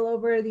moved all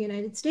over the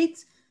United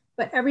States,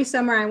 but every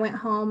summer I went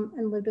home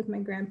and lived with my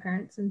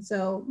grandparents. And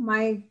so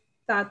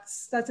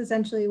that's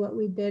essentially what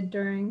we did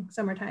during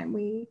summertime.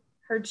 We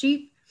herd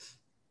sheep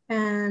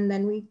and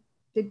then we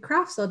did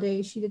crafts all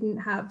day. She didn't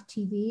have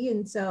TV.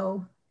 And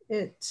so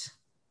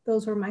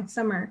those were my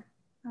summer.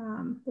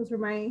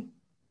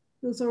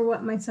 Those were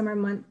what my summer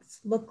months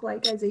looked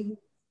like as a youth.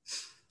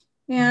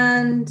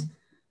 And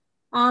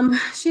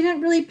she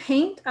didn't really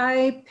paint.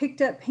 I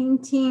picked up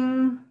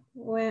painting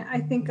when I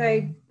think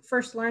I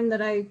first learned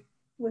that I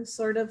was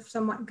sort of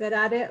somewhat good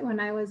at it when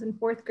I was in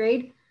 4th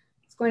grade.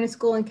 I was going to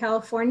school in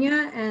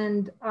California,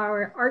 and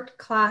our art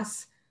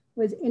class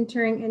was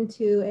entering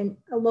into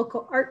a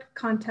local art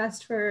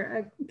contest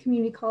for a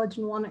community college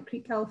in Walnut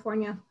Creek,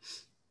 California.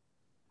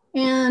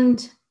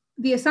 And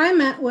the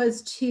assignment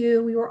was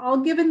we were all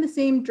given the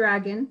same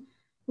dragon.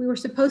 We were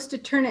supposed to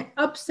turn it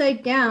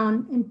upside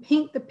down and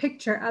paint the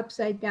picture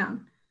upside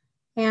down.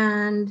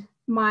 And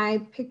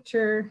my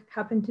picture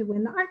happened to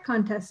win the art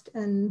contest.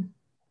 And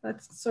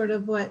that's sort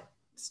of what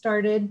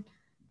started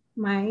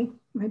my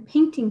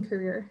painting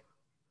career.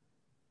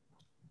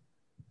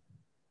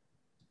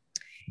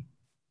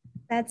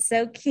 That's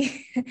so cute.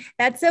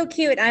 That's so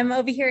cute. I'm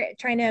over here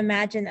trying to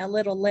imagine a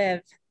little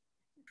Liv.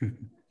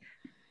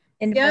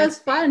 Yeah, it's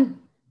fun.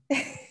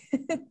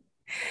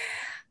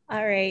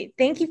 All right.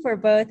 Thank you for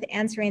both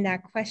answering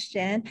that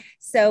question.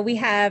 So we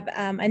have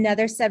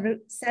another set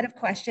of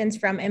questions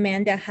from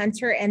Amanda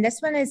Hunter, and this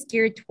one is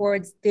geared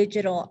towards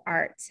digital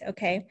art.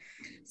 Okay.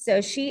 So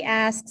she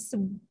asks,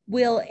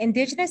 will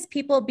Indigenous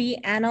people be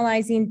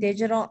analyzing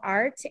digital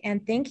art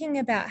and thinking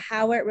about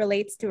how it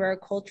relates to our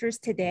cultures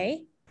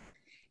today?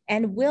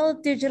 And will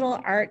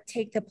digital art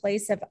take the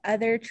place of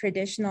other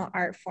traditional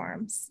art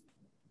forms?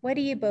 What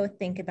do you both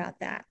think about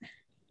that?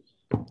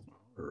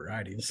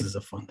 Alrighty, this is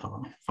a fun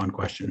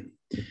question.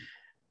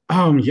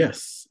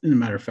 Yes, as a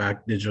matter of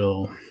fact,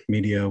 digital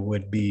media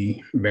would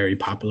be very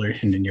popular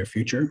in the near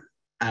future.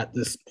 At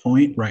this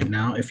point, right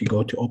now, if you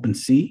go to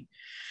OpenSea,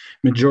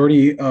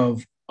 majority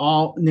of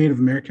all Native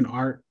American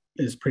art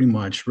is pretty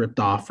much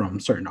ripped off from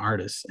certain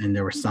artists, and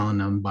they were selling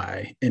them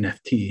by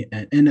NFT.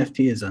 And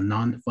NFT is a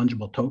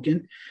non-fungible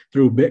token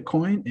through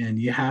Bitcoin, and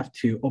you have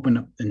to open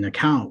up an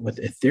account with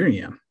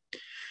Ethereum.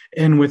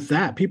 And with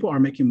that, people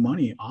are making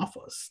money off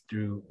us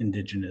through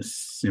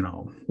Indigenous,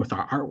 with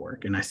our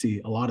artwork. And I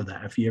see a lot of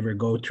that. If you ever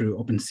go to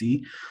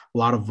OpenSea, a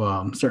lot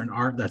of certain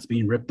art that's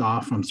being ripped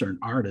off from certain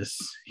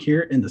artists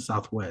here in the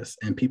Southwest.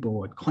 And people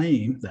would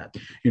claim that,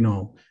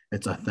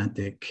 it's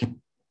authentic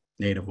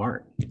Native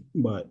art.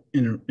 But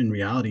in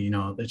reality,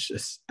 it's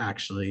just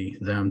actually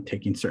them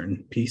taking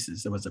certain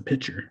pieces. It was a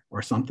picture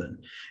or something,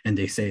 and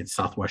they say it's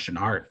Southwestern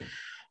art.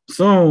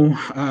 So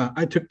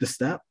I took the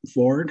step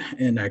forward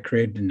and I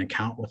created an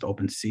account with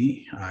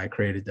OpenSea. I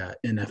created that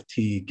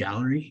NFT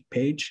gallery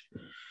page.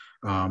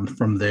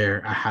 From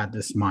there, I had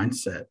this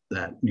mindset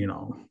that,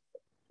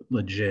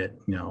 legit,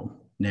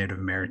 Native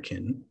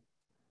American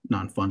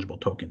non-fungible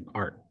token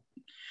art.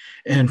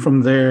 And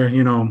from there,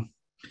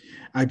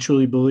 I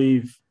truly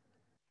believe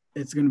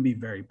it's going to be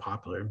very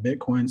popular.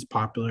 Bitcoin's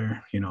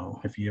popular,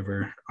 if you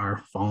ever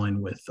are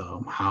following with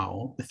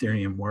how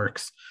Ethereum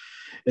works.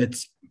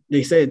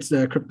 They say it's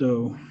the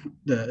crypto,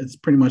 it's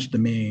pretty much the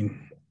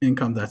main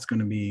income that's going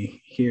to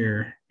be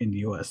here in the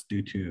US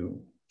due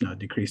to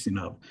decreasing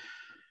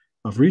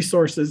of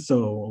resources.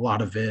 So a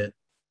lot of it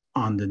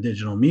on the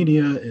digital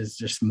media is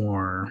just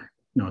more,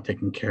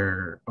 taking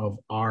care of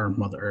our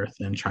Mother Earth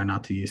and try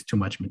not to use too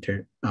much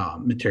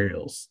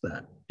materials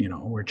that,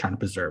 we're trying to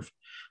preserve.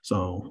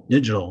 So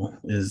digital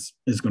is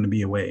going to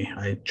be a way.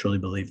 I truly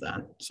believe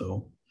that.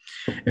 So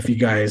if you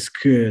guys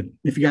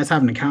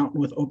have an account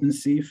with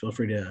OpenSea, feel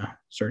free to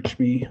search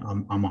me.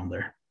 I'm on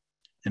there,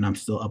 and I'm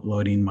still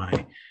uploading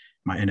my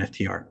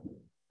NFT art.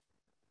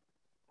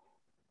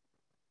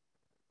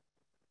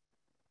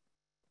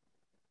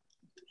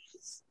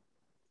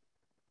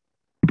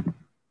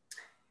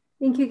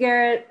 Thank you,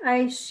 Garrett.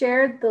 I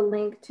shared the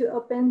link to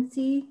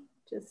OpenSea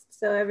just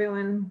so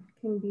everyone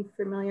can be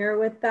familiar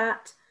with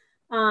that.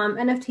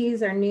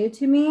 NFTs are new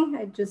to me.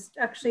 I just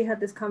actually had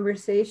this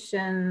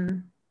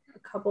conversation a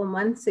couple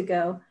months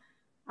ago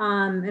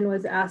and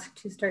was asked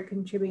to start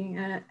contributing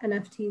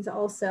NFTs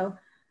also.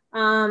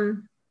 I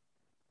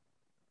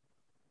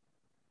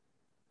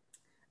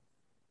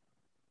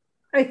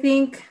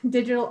think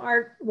digital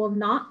art will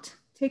not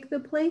take the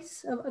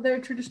place of other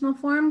traditional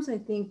forms. I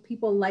think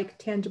people like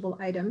tangible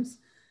items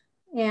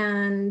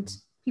and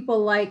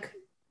people like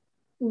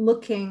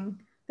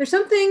looking. There's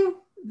something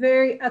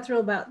very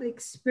ethereal about the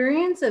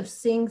experience of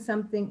seeing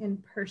something in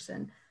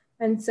person.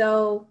 And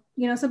so,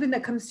 something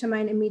that comes to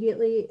mind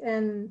immediately,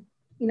 and,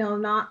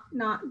 not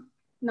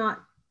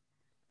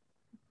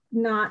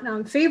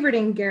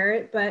favoriting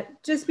Garrett, but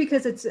just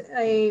because it's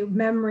a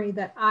memory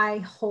that I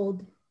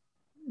hold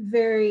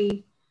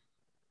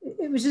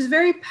it was just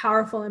very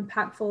powerful,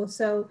 impactful.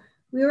 So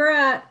we were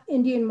at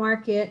Indian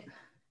Market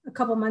a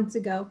couple months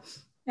ago,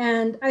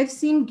 and I've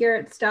seen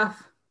Garrett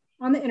stuff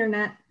on the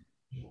internet,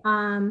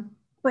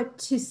 but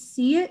to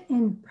see it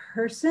in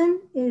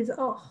person is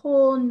a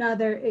whole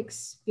nother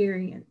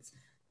experience.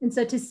 And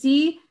so to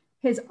see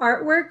his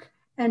artwork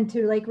and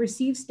to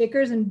receive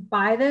stickers and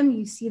buy them,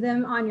 you see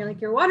them on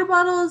your water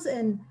bottles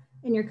and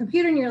in your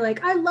computer, and you're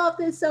like, I love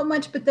this so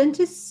much. But then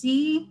to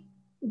see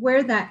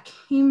where that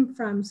came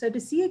from. So to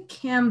see a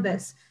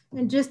canvas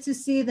and just to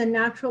see the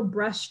natural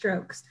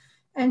brushstrokes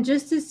and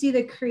just to see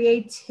the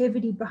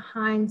creativity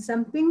behind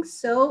something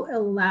so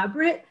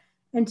elaborate,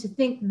 and to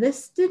think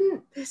this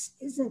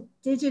isn't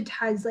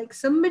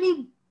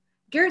digitized,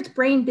 Garrett's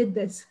brain did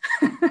this.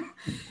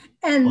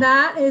 And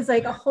that is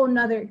a whole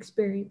nother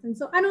experience. And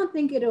so I don't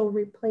think it'll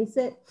replace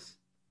it.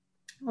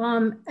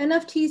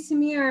 NFTs to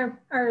me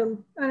are, I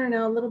don't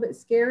know, a little bit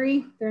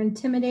scary. They're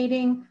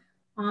intimidating.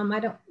 I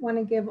don't want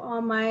to give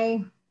all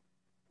my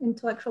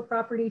intellectual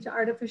property to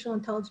artificial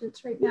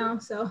intelligence right now.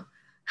 So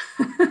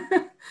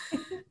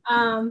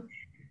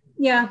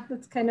yeah,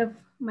 that's kind of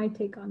my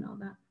take on all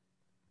that.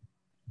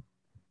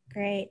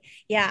 Great.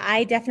 Yeah,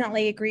 I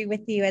definitely agree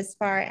with you as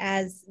far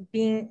as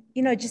being,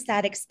 just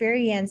that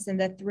experience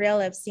and the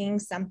thrill of seeing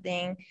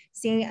something,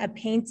 seeing a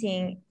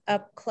painting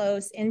up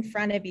close in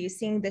front of you,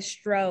 seeing the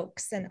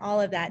strokes and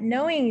all of that,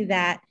 knowing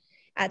that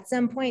at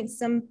some point,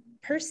 some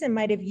person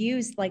might have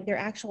used their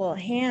actual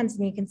hands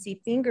and you can see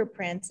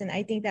fingerprints. And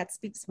I think that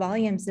speaks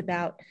volumes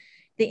about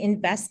the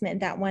investment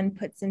that one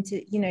puts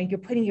into, you're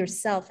putting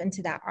yourself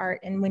into that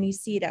art. And when you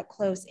see it up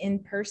close in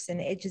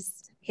person, it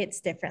just hits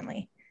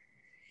differently.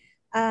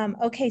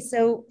 Okay,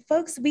 so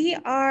folks, we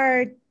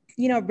are,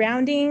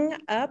 rounding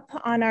up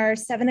on our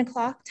 7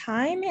 o'clock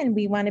time, and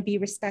we want to be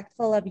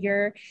respectful of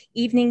your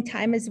evening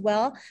time as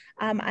well.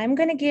 I'm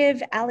going to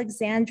give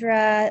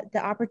Alexandra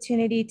the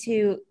opportunity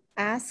to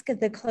ask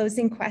the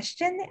closing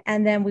question,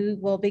 and then we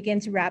will begin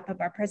to wrap up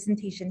our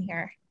presentation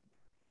here.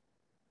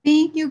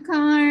 Thank you,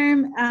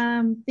 Carm.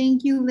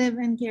 Thank you, Liv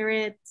and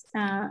Garrett.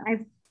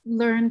 I've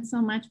learned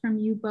so much from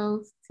you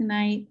both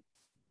tonight.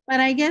 But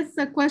I guess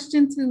a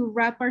question to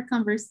wrap our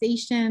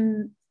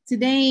conversation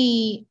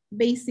today,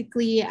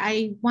 basically,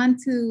 I want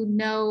to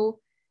know,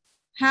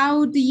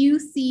 how do you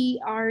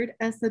see art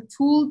as a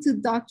tool to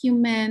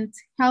document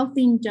health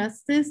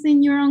injustice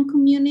in your own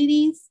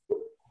communities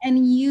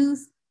and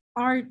use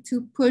art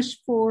to push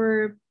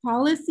for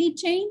policy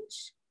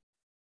change?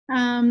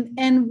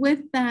 And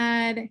with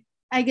that,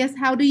 I guess,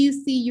 how do you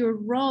see your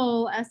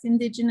role as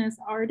Indigenous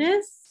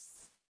artists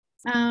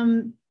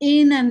in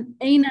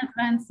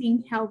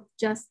advancing health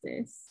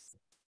justice?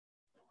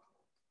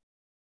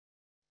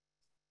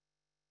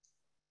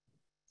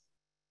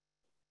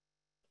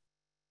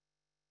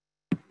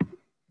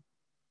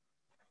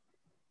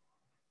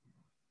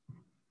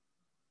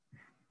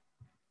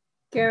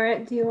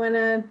 Garrett, do you want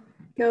to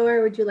go,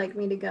 or would you like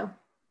me to go?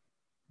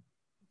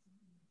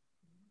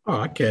 Oh,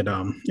 I could,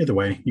 either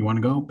way. You want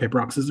to go? Paper,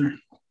 rock, scissors?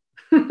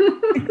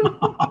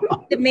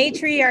 The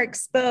matriarch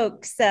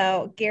spoke,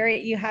 so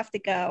Garrett, you have to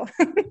go.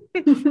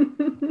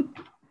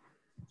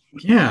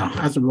 Yeah,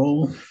 as a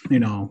role,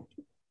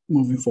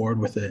 moving forward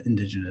with the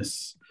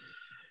Indigenous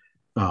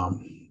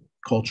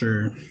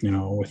culture,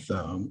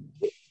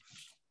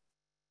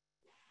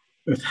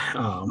 with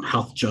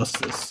health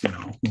justice,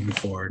 moving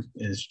forward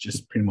is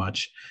just pretty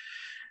much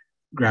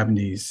grabbing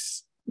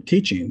these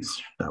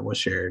teachings that was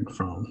shared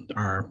from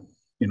our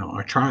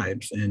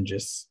tribes and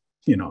just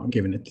you know,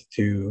 giving it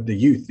to the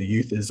youth. The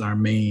youth is our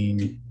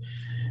main,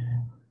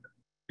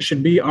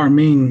 should be our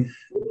main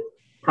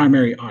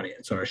primary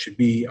audience, or should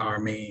be our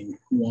main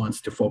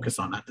ones to focus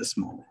on at this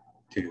moment,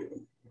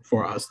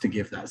 for us to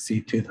give that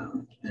seat to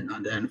them and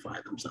identify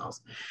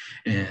themselves.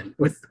 And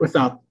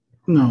without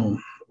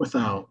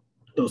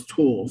those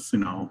tools, you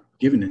know,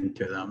 given it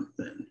to them,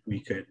 then we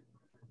could,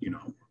 you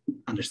know,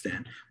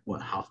 understand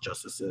what health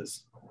justice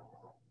is.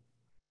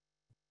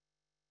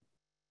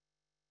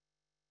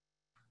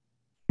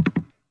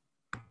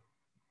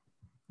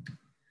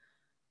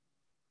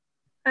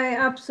 I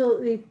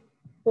absolutely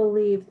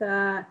believe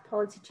that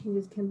policy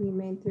changes can be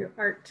made through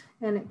art,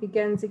 and it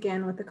begins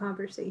again with the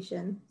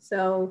conversation.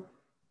 So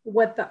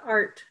what the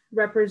art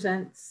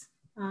represents,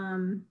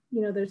 you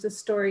know, there's a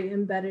story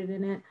embedded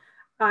in it.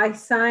 I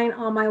sign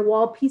all my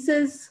wall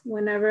pieces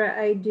whenever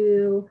I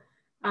do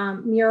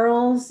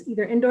murals,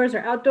 either indoors or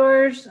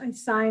outdoors. I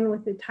sign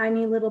with a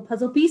tiny little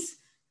puzzle piece,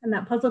 and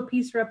that puzzle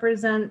piece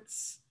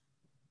represents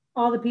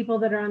all the people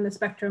that are on the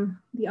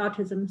spectrum, the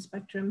autism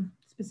spectrum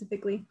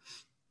specifically.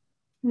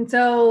 And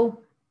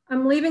so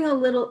I'm leaving a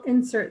little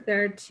insert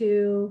there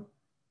to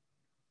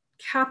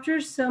capture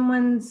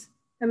someone's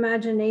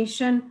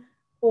imagination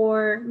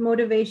or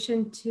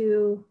motivation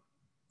to,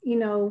 you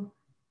know,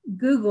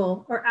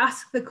 Google or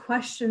ask the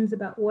questions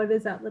about what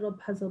does that little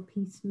puzzle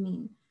piece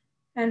mean?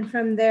 And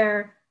from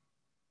there,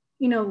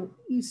 you know,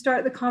 you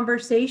start the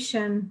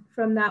conversation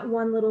from that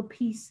one little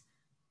piece,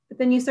 but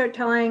then you start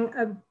telling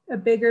a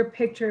bigger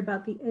picture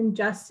about the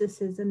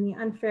injustices and the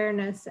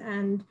unfairness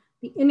and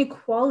the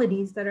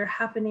inequalities that are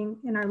happening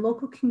in our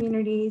local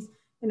communities,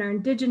 in our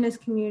Indigenous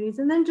communities,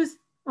 and then just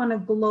on a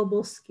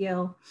global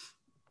scale.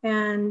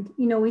 And,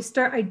 you know, we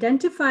start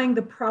identifying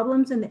the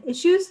problems and the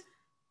issues,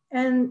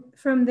 and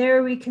from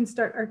there we can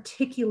start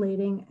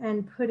articulating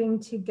and putting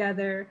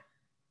together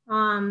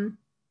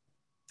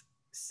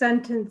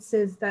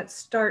sentences that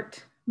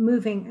start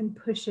moving and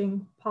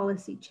pushing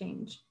policy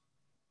change.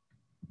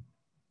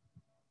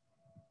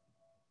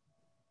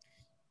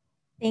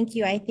 Thank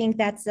you. I think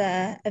that's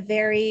a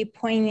very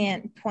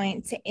poignant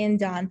point to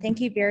end on.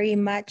 Thank you very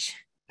much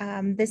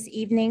this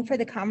evening for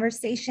the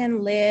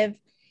conversation, Liv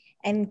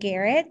and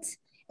Garrett,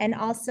 and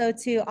also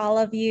to all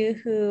of you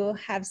who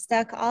have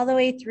stuck all the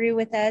way through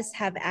with us,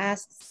 have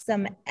asked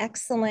some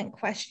excellent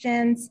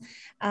questions.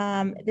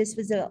 This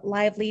was a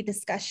lively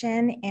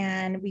discussion,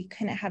 and we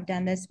couldn't have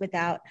done this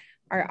without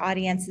our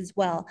audience as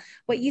well.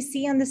 What you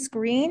see on the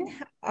screen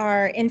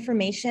are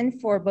information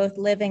for both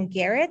Liv and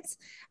Garrett.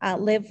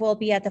 Liv will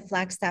be at the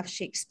Flagstaff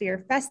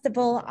Shakespeare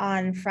Festival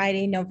on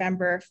Friday,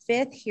 November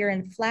 5th here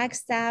in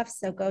Flagstaff.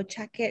 So go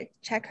check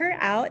her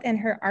out and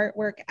her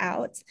artwork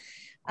out.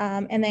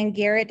 And then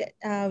Garrett,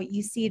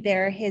 you see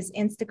there his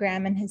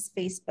Instagram and his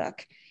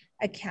Facebook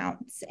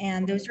accounts.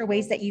 And those are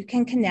ways that you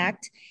can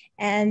connect.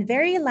 And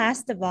very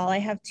last of all, I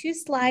have 2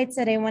 slides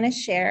that I want to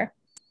share.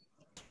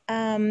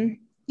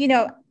 You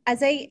know,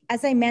 as I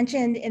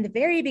mentioned in the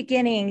very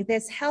beginning,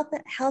 this Health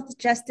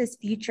Justice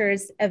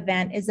Futures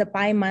event is a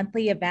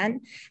bi-monthly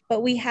event,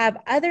 but we have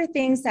other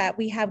things that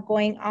we have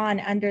going on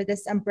under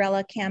this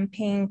umbrella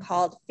campaign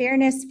called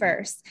Fairness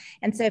First.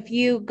 And so if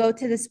you go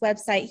to this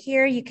website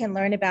here, you can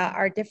learn about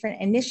our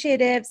different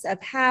initiatives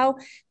of how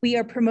we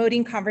are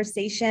promoting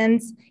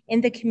conversations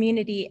in the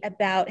community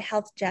about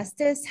health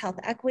justice, health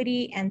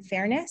equity, and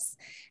fairness.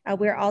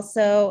 We're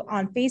also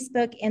on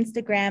Facebook,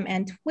 Instagram,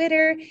 and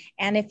Twitter.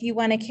 And if you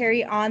want to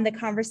carry on the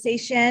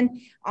conversation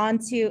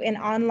onto an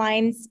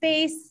online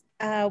space,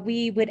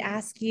 we would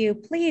ask you,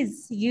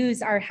 please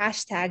use our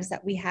hashtags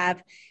that we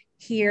have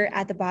here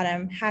at the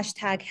bottom,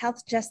 hashtag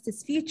Health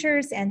Justice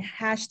Futures and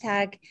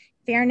hashtag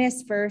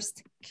Fairness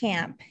First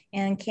Camp.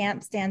 And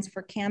CAMP stands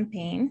for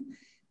campaign.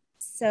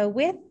 So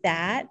with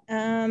that,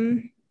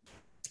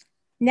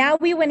 now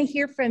we want to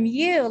hear from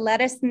you. Let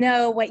us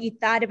know what you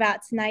thought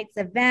about tonight's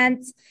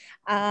event,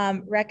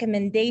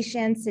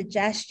 recommendations,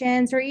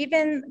 suggestions, or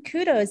even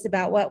kudos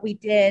about what we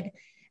did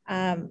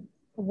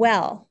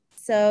well.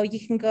 So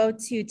you can go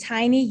to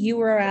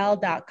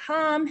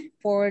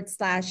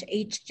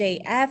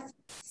tinyurl.com/HJF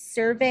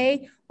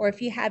survey, or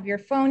if you have your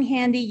phone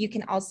handy, you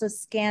can also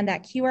scan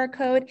that QR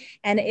code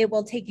and it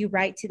will take you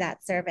right to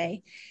that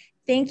survey.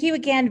 Thank you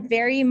again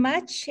very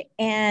much,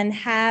 and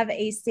have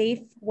a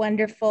safe,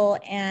 wonderful,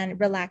 and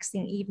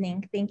relaxing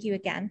evening. Thank you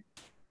again.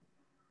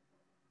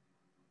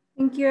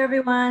 Thank you,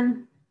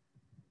 everyone.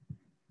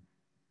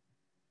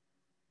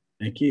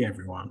 Thank you,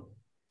 everyone.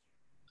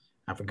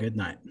 Have a good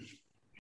night.